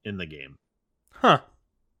music in the game. Huh.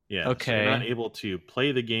 Yeah. Okay. So you're not able to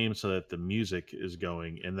play the game so that the music is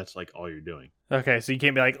going, and that's like all you're doing. Okay, so you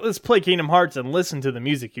can't be like, let's play Kingdom Hearts and listen to the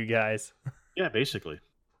music, you guys. Yeah, basically.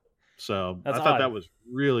 So that's I thought odd. that was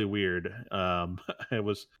really weird. I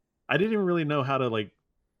didn't even really know how to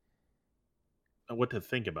what to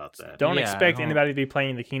think about that. Don't expect anybody to be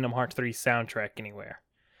playing the Kingdom Hearts 3 soundtrack anywhere.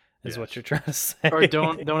 Is what you're trying to say. Or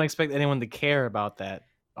don't expect anyone to care about that.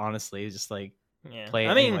 Honestly, just like play it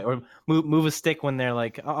anyway. Or move a stick when they're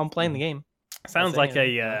like, "Oh, I'm playing the game." Sounds like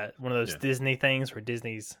a one of those Disney things where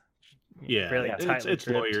Disney's really tightly it's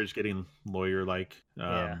gripped. lawyers getting lawyer-like.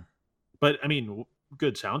 Yeah. But I mean,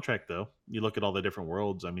 good soundtrack though. You look at all the different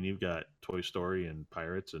worlds. I mean, you've got Toy Story and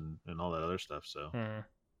Pirates and all that other stuff. So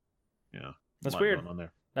yeah, that's weird. On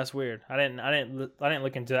there. That's weird. I didn't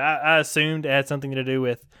look into it. I assumed it had something to do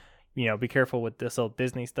with, be careful with this old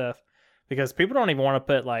Disney stuff, because people don't even want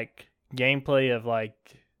to put like gameplay of like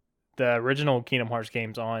the original Kingdom Hearts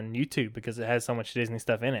games on YouTube because it has so much Disney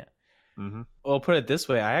stuff in it. Mm-hmm. Well, put it this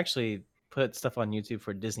way, I actually put stuff on YouTube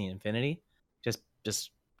for Disney Infinity, just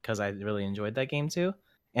because I really enjoyed that game too,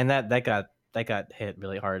 and that got hit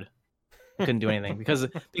really hard. I couldn't do anything because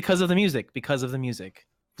of the music.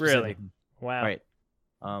 Really? Wow. Right.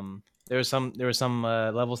 There were some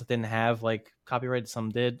levels that didn't have like copyright. Some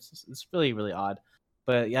did. It's really really odd.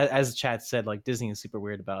 But yeah, as Chad said, like Disney is super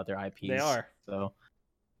weird about their IPs. They are. So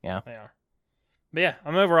yeah. They are. But yeah,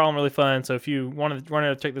 I'm overall really fun. So if you wanted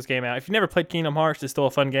to check this game out, if you never played Kingdom Hearts, it's still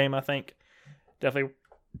a fun game. I think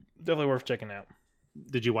definitely worth checking out.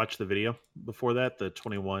 Did you watch the video before that? The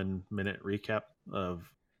 21-minute recap of.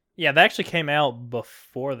 Yeah, that actually came out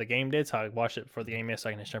before the game did, so I watched it before the game is, so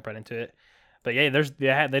I can just jump right into it. But yeah,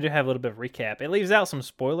 they do have a little bit of recap. It leaves out some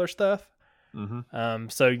spoiler stuff. Mm-hmm.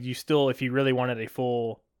 So you still, if you really wanted a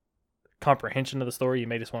full comprehension of the story, you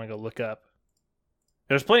may just want to go look up.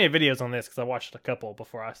 There's plenty of videos on this because I watched a couple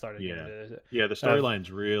before I started. Yeah, the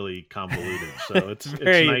storyline's really convoluted, so it's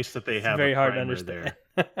nice that they have very a hard to primer understand.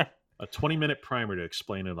 there. A 20-minute primer to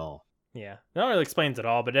explain it all. Yeah, not really explains it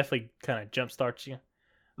all, but definitely kind of jump starts you.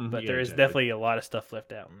 But there is exactly. definitely a lot of stuff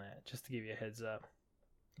left out in that, just to give you a heads up.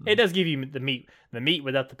 It does give you the meat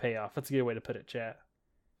without the payoff. That's a good way to put it, chat.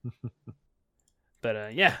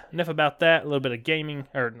 But yeah, enough about that. A little bit of gaming,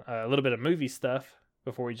 or a little bit of movie stuff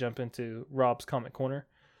before we jump into Rob's Comic Corner.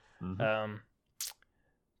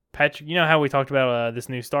 Patrick, you know how we talked about this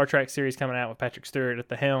new Star Trek series coming out with Patrick Stewart at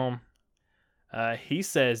the helm? He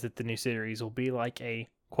says that the new series will be like a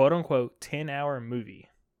quote-unquote 10-hour movie.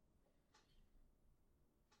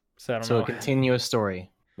 So I don't know. A continuous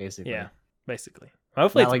story, basically. Yeah, basically.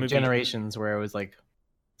 Hopefully, not it's like Generations where it was like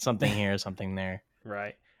something here, something there.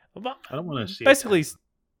 Right. I don't want to see. Basically,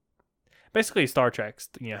 Star Trek's.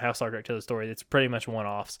 How Star Trek tells the story. It's pretty much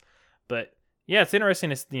one-offs. But yeah, it's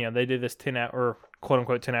interesting. They do this 10-hour or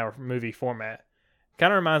quote-unquote 10-hour movie format.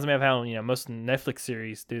 Kind of reminds me of how most Netflix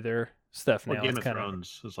series do their stuff now. Game of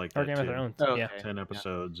Thrones is like that. Or Game of Thrones. Oh, yeah. okay. 10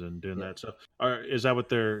 episodes and doing that. So, is that what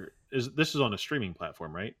this is on a streaming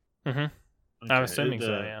platform, right? Mm-hmm. Okay. I'm assuming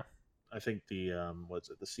so. Yeah. I think the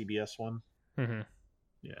what's it? The CBS one. Mm-hmm.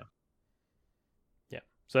 Yeah. Yeah.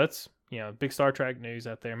 So that's big Star Trek news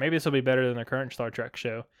out there. Maybe this will be better than the current Star Trek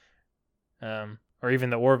show, or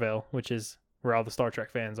even the Orville, which is where all the Star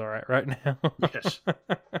Trek fans are at right now. Yes.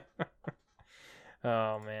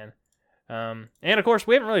 Oh man. And of course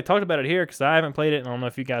we haven't really talked about it here because I haven't played it, and I don't know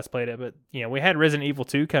if you guys played it, but we had Resident Evil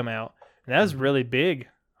 2 come out, and that was really big.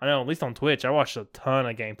 I know, at least on Twitch, I watched a ton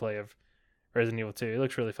of gameplay of Resident Evil 2. It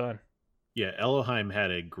looks really fun. Yeah, Elohim had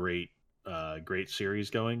a great series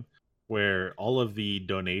going where all of the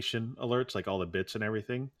donation alerts, like all the bits and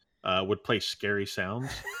everything, would play scary sounds.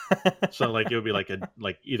 So like it would be like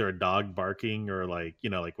either a dog barking or like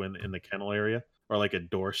when in the kennel area, or like a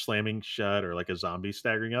door slamming shut, or like a zombie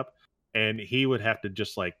staggering up, and he would have to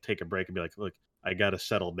just like take a break and be like, look, I gotta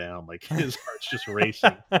settle down. Like his heart's just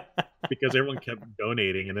racing because everyone kept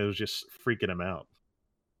donating and it was just freaking him out.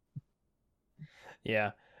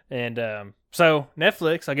 Yeah. And so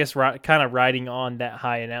Netflix, I guess, kind of riding on that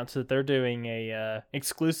high, announced that they're doing a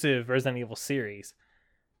exclusive Resident Evil series.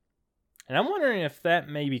 And I'm wondering if that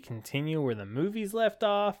maybe continue where the movies left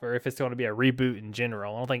off, or if it's going to be a reboot in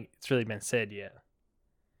general. I don't think it's really been said yet.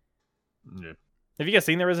 Yeah. Have you guys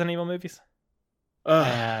seen the Resident Evil movies?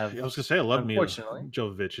 I was gonna say, I love Mila Unfortunately.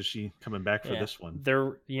 Jovovich. Is she coming back for this one?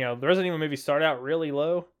 They're the Resident Evil movies start out really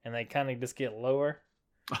low, and they kind of just get lower.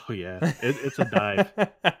 Oh yeah, it's a dive.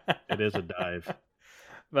 It is a dive.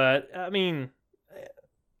 But I mean,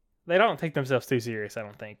 they don't take themselves too serious. I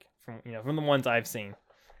don't think from the ones I've seen.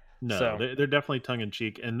 No, So- they're definitely tongue in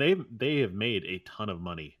cheek, and they have made a ton of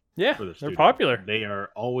money. Yeah, For the they're studio. popular. They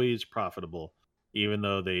are always profitable, even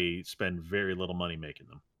though they spend very little money making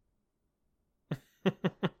them.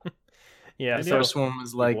 Yeah, And so First one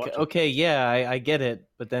was like, watch it. okay, yeah, I get it,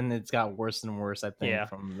 but then it's got worse and worse. I think Yeah.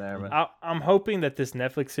 from there. But I'm hoping that this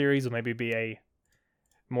Netflix series will maybe be a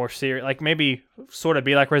more serious, like maybe sort of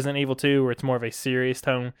be like Resident Evil 2, where it's more of a serious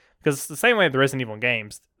tone. Because it's the same way with the Resident Evil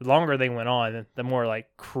games. The longer they went on, the more like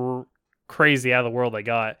crazy out of the world they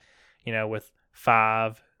got. With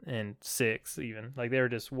 5 and 6 even. Like they were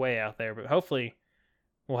just way out there. But hopefully,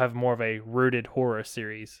 we'll have more of a rooted horror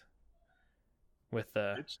series. With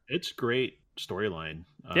It's great storyline.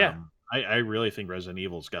 Yeah. I really think Resident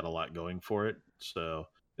Evil's got a lot going for it. So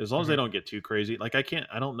as long as they don't get too crazy, like I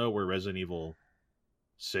don't know where Resident Evil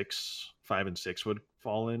 5 and 6 would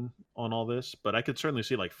fall in on all this, but I could certainly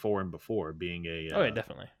see like 4 and before being a oh yeah,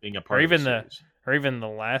 definitely. being a part Or of the even series. Or even the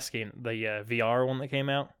last game, the VR one that came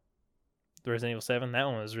out, the Resident Evil 7. That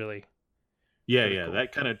one was really pretty Yeah, cool.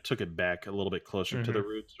 that kind of took it back a little bit closer to the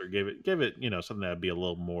roots, or gave it something that would be a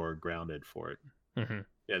little more grounded for it. Mm-hmm.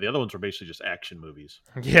 Yeah, the other ones were basically just action movies.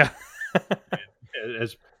 Yeah.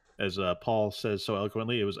 As Paul says so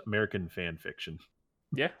eloquently, it was American fan fiction.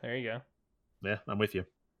 Yeah, there you go. Yeah, I'm with you.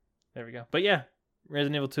 There we go. But yeah,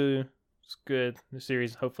 Resident Evil 2 is good. The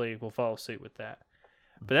series hopefully will follow suit with that.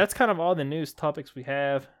 But that's kind of all the news topics we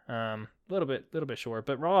have. little bit short.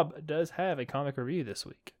 But Rob does have a comic review this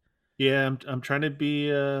week. Yeah, I'm trying to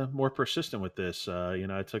be more persistent with this.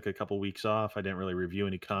 I took a couple weeks off. I didn't really review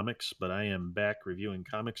any comics, but I am back reviewing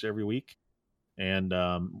comics every week, and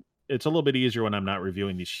it's a little bit easier when I'm not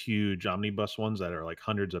reviewing these huge omnibus ones that are like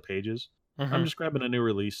hundreds of pages. I'm just grabbing a new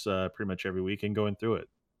release pretty much every week and going through it.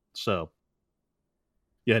 So,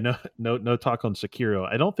 yeah, no talk on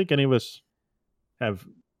Sekiro. I don't think any of us have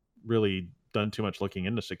really done too much looking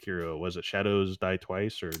into Sekiro. Was it Shadows Die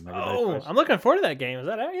Twice or Never Die Twice? I'm looking forward to that game. Is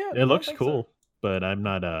that out yet? It looks cool, but I'm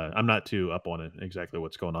not too up on it exactly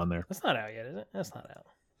what's going on there. It's not out yet, is it? That's not out.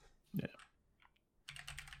 Yeah.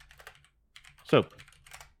 So,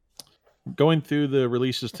 going through the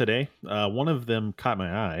releases today, one of them caught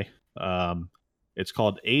my eye. It's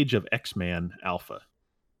called Age of X-Man Alpha,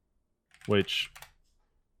 which,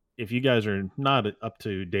 if you guys are not up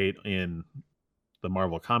to date in the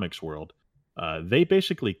Marvel Comics world, they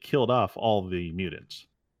basically killed off all the mutants.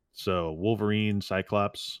 So Wolverine,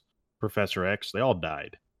 Cyclops, Professor X, they all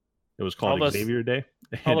died. It was called Xavier Day.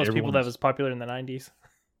 All those people that was popular in the 90s.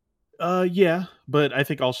 Yeah, but I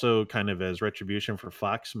think also kind of as retribution for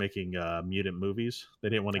Fox making mutant movies. They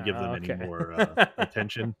didn't want to give them any more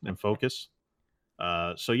attention and focus.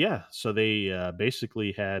 So they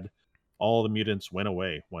basically had all the mutants went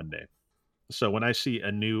away one day. So when I see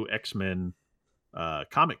a new X-Men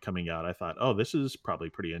comic coming out, I thought, oh, this is probably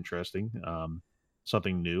pretty interesting.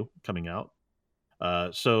 Something new coming out.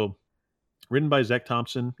 So written by Zach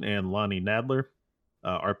Thompson and Lonnie Nadler,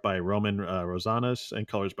 art by Roman Rosanas, and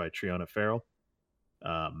colors by Triona Farrell.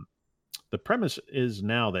 The premise is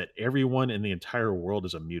now that everyone in the entire world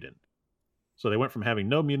is a mutant. So they went from having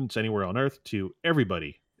no mutants anywhere on Earth to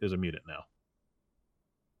everybody is a mutant now.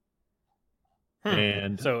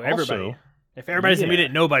 And so everybody, if everybody's a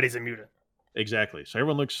mutant, nobody's a mutant. Exactly. So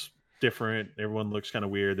everyone looks different. Everyone looks kind of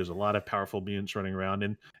weird. There's a lot of powerful mutants running around,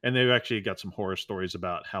 and they've actually got some horror stories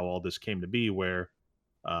about how all this came to be, where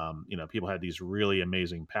people had these really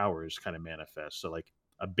amazing powers kind of manifest. So like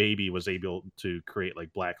a baby was able to create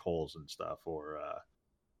like black holes and stuff, or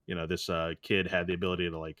this kid had the ability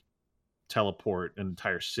to like teleport an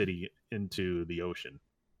entire city into the ocean.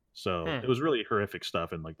 So it was really horrific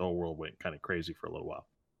stuff, and like the whole world went kind of crazy for a little while.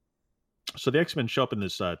 So the X-Men show up in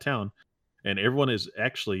this town, and everyone is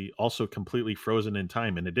actually also completely frozen in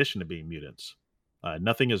time in addition to being mutants.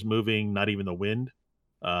 Nothing is moving, not even the wind,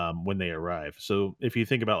 when they arrive. So if you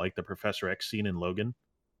think about like the Professor X scene in Logan,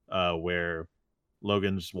 where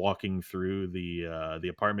Logan's walking through the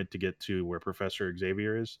apartment to get to where Professor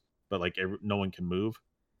Xavier is, but like no one can move.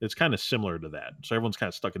 It's kind of similar to that. So everyone's kind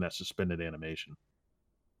of stuck in that suspended animation.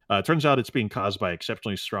 It turns out it's being caused by an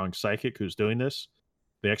exceptionally strong psychic who's doing this.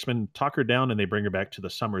 The X-Men talk her down and they bring her back to the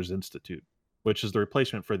Summers Institute, which is the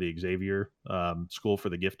replacement for the Xavier School for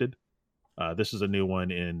the Gifted. This is a new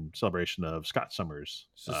one in celebration of Scott Summers.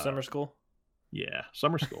 Summer School? Yeah,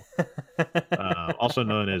 Summer School. Also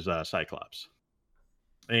known as Cyclops.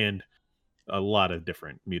 And a lot of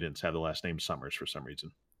different mutants have the last name Summers for some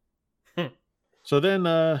reason. So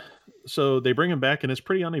then, so they bring him back, and it's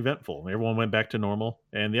pretty uneventful. Everyone went back to normal,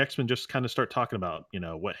 and the X-Men just kind of start talking about,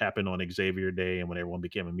 what happened on Xavier Day and when everyone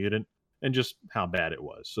became a mutant, and just how bad it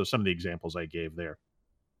was. So some of the examples I gave there.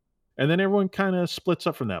 And then everyone kind of splits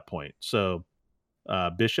up from that point. So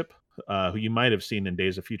Bishop, who you might have seen in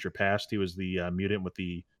Days of Future Past, he was the mutant with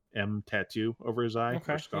the M tattoo over his eye,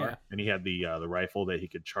 or scar, and he had the rifle that he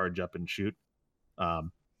could charge up and shoot.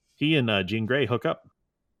 He and Jean Grey hook up.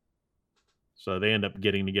 So they end up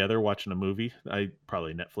getting together, watching a movie.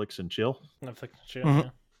 Probably Netflix and chill. Netflix and chill, yeah.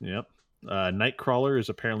 Yep. Nightcrawler is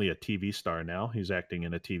apparently a TV star now. He's acting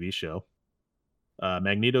in a TV show.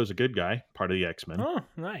 Magneto's a good guy, part of the X-Men. Oh,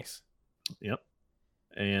 nice. Yep.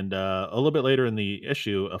 And a little bit later in the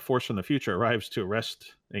issue, a force from the future arrives to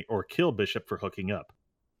arrest or kill Bishop for hooking up.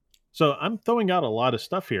 So I'm throwing out a lot of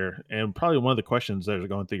stuff here, and probably one of the questions that are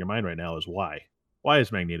going through your mind right now is why? Why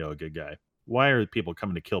is Magneto a good guy? Why are people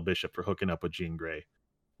coming to kill Bishop for hooking up with Jean Grey?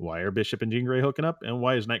 Why are Bishop and Jean Grey hooking up? And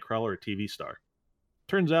why is Nightcrawler a TV star?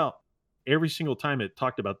 Turns out, every single time it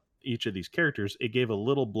talked about each of these characters, it gave a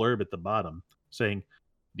little blurb at the bottom saying,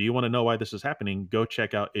 do you want to know why this is happening? Go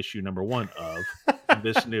check out issue number 1 of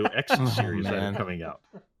this new X series that are coming out.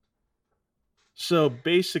 So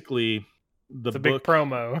basically, the book big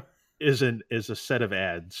promo is a set of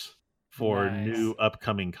ads for new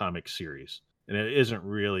upcoming comic series. And it isn't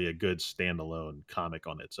really a good standalone comic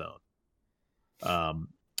on its own.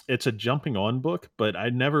 It's a jumping on book, but I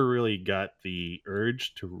never really got the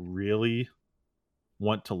urge to really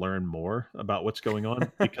want to learn more about what's going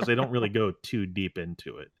on because they don't really go too deep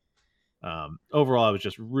into it. Overall, I was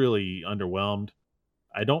just really underwhelmed.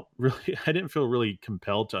 I don't really, I didn't feel really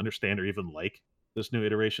compelled to understand or even like this new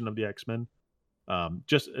iteration of the X-Men.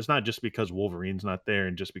 Just it's not just because Wolverine's not there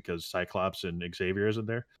and just because Cyclops and Xavier isn't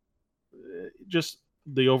there. Just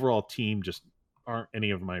the overall team just aren't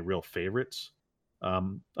any of my real favorites.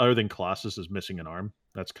 Other than Colossus is missing an arm.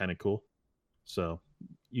 That's kind of cool. So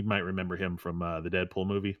you might remember him from the Deadpool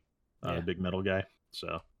movie, the big metal guy.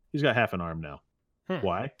 So he's got half an arm now.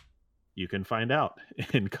 Why? You can find out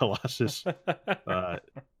in Colossus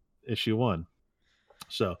issue 1.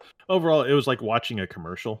 So overall, it was like watching a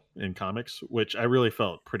commercial in comics, which I really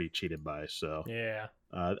felt pretty cheated by. So Yeah.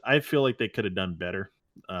 I feel like they could have done better.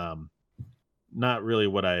 Not really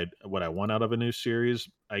what I want out of a new series.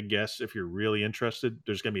 I guess if you're really interested,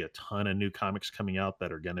 there's going to be a ton of new comics coming out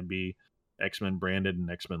that are going to be X-Men branded and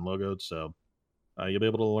X-Men logoed. So you'll be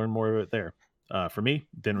able to learn more of it there. For me,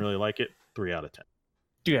 didn't really like it. 3 out of 10.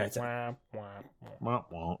 2 out of 10. Womp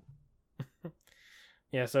womp.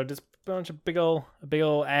 Yeah, so just a bunch of big old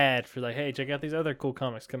ad for like, hey, check out these other cool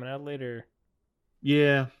comics coming out later.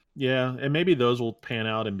 Yeah, and maybe those will pan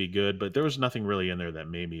out and be good, but there was nothing really in there that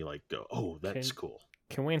made me like go, oh, that's cool.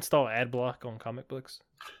 Can we install ad block on comic books?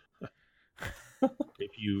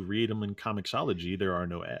 If you read them in Comixology, there are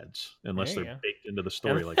no ads unless they're baked into the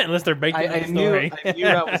story. Unless they're baked into the story. I knew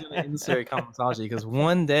I was going to insert Comixology because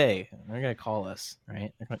one day they're going to call us,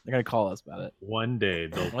 right? They're going to call us about it. One day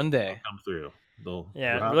they'll come through.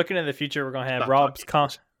 We're looking in the future. We're going to have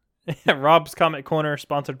Rob's Comic Corner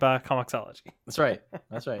sponsored by Comixology. That's right.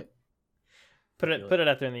 Put it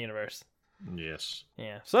out there in the universe. Yes.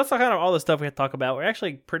 Yeah. So that's kind of all the stuff we have to talk about. We're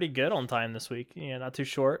actually pretty good on time this week. Yeah, not too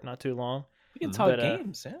short, not too long. We can talk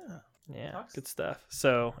games, Yeah, good stuff.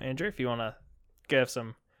 So, Andrew, if you want to give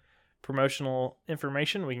some promotional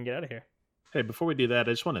information, we can get out of here. Hey, before we do that,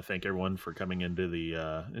 I just want to thank everyone for coming into the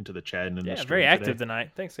chat and the stream very active today.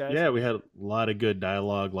 tonight. Thanks, guys. Yeah, we had a lot of good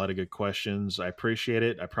dialogue, a lot of good questions. I appreciate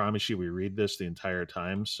it. I promise you, we read this the entire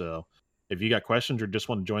time. So, if you got questions or just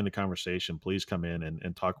want to join the conversation, please come in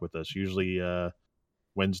and talk with us. Usually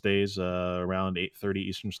Wednesdays around 8:30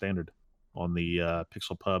 Eastern Standard on the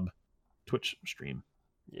Pixel Pub Twitch stream.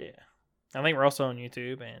 Yeah. I think we're also on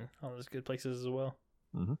YouTube and all those good places as well.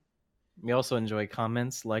 Mm-hmm. We also enjoy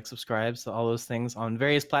comments, subscribes, all those things on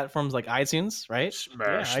various platforms like iTunes, right?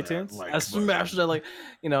 Smash iTunes. Smash that,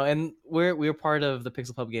 and we're part of the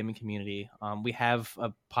Pixel Pub gaming community. We have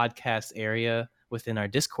a podcast area within our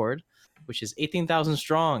Discord, which is 18,000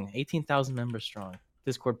 strong, 18,000 members strong.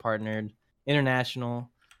 Discord partnered,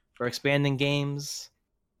 international. We're expanding games.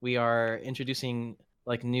 We are introducing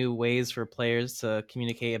new ways for players to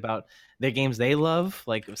communicate about their games they love,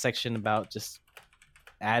 like a section about just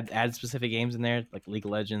add specific games in there, like League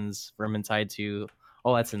of Legends, Vermintide 2,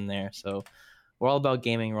 all that's in there. So we're all about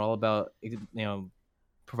gaming. We're all about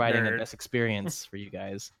providing the best experience for you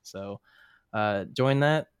guys. So join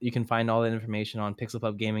that. You can find all that information on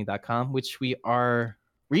pixelpubgaming.com, which we are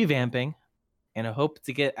revamping, and I hope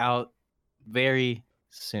to get out very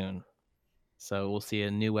soon. So we'll see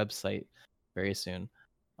a new website very soon.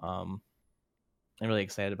 I'm really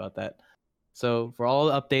excited about that. So for all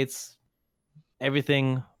the updates,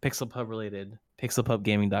 everything Pixel Pub related,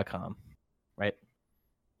 pixelpubgaming.com. Right?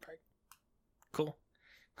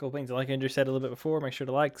 Cool things. Like Andrew said a little bit before, make sure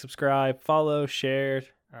to like, subscribe, follow, share,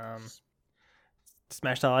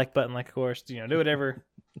 smash that like button, of course, do whatever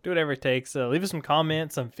it takes. Leave us some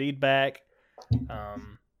comments, some feedback,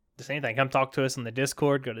 just anything. Come talk to us on the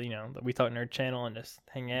Discord. Go to the We Talk Nerd channel and just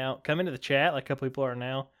hang out. Come into the chat like a couple people are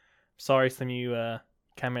now. Sorry some of you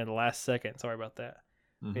came in at the last second. Sorry about that.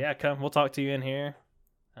 Mm-hmm. But yeah, come. We'll talk to you in here.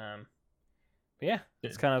 But yeah,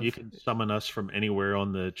 it's kind of. You can summon us from anywhere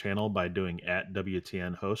on the channel by doing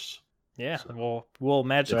 @WTN hosts. Yeah, so we'll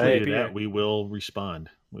magically do that. We will respond.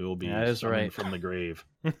 We will be summoned from the grave.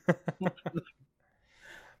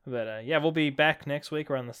 But yeah, we'll be back next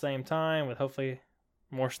week around the same time with hopefully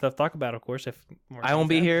more stuff to talk about. Of course, if more I won't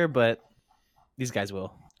be here, but these guys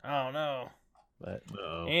will. Oh no! But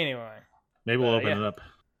anyway, maybe we'll open it up.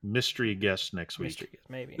 Mystery guest next week.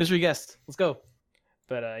 Mystery guest. Let's go.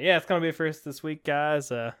 But yeah, it's gonna be it for us this week, guys.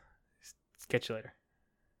 Catch you later.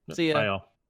 See ya. Bye, y'all.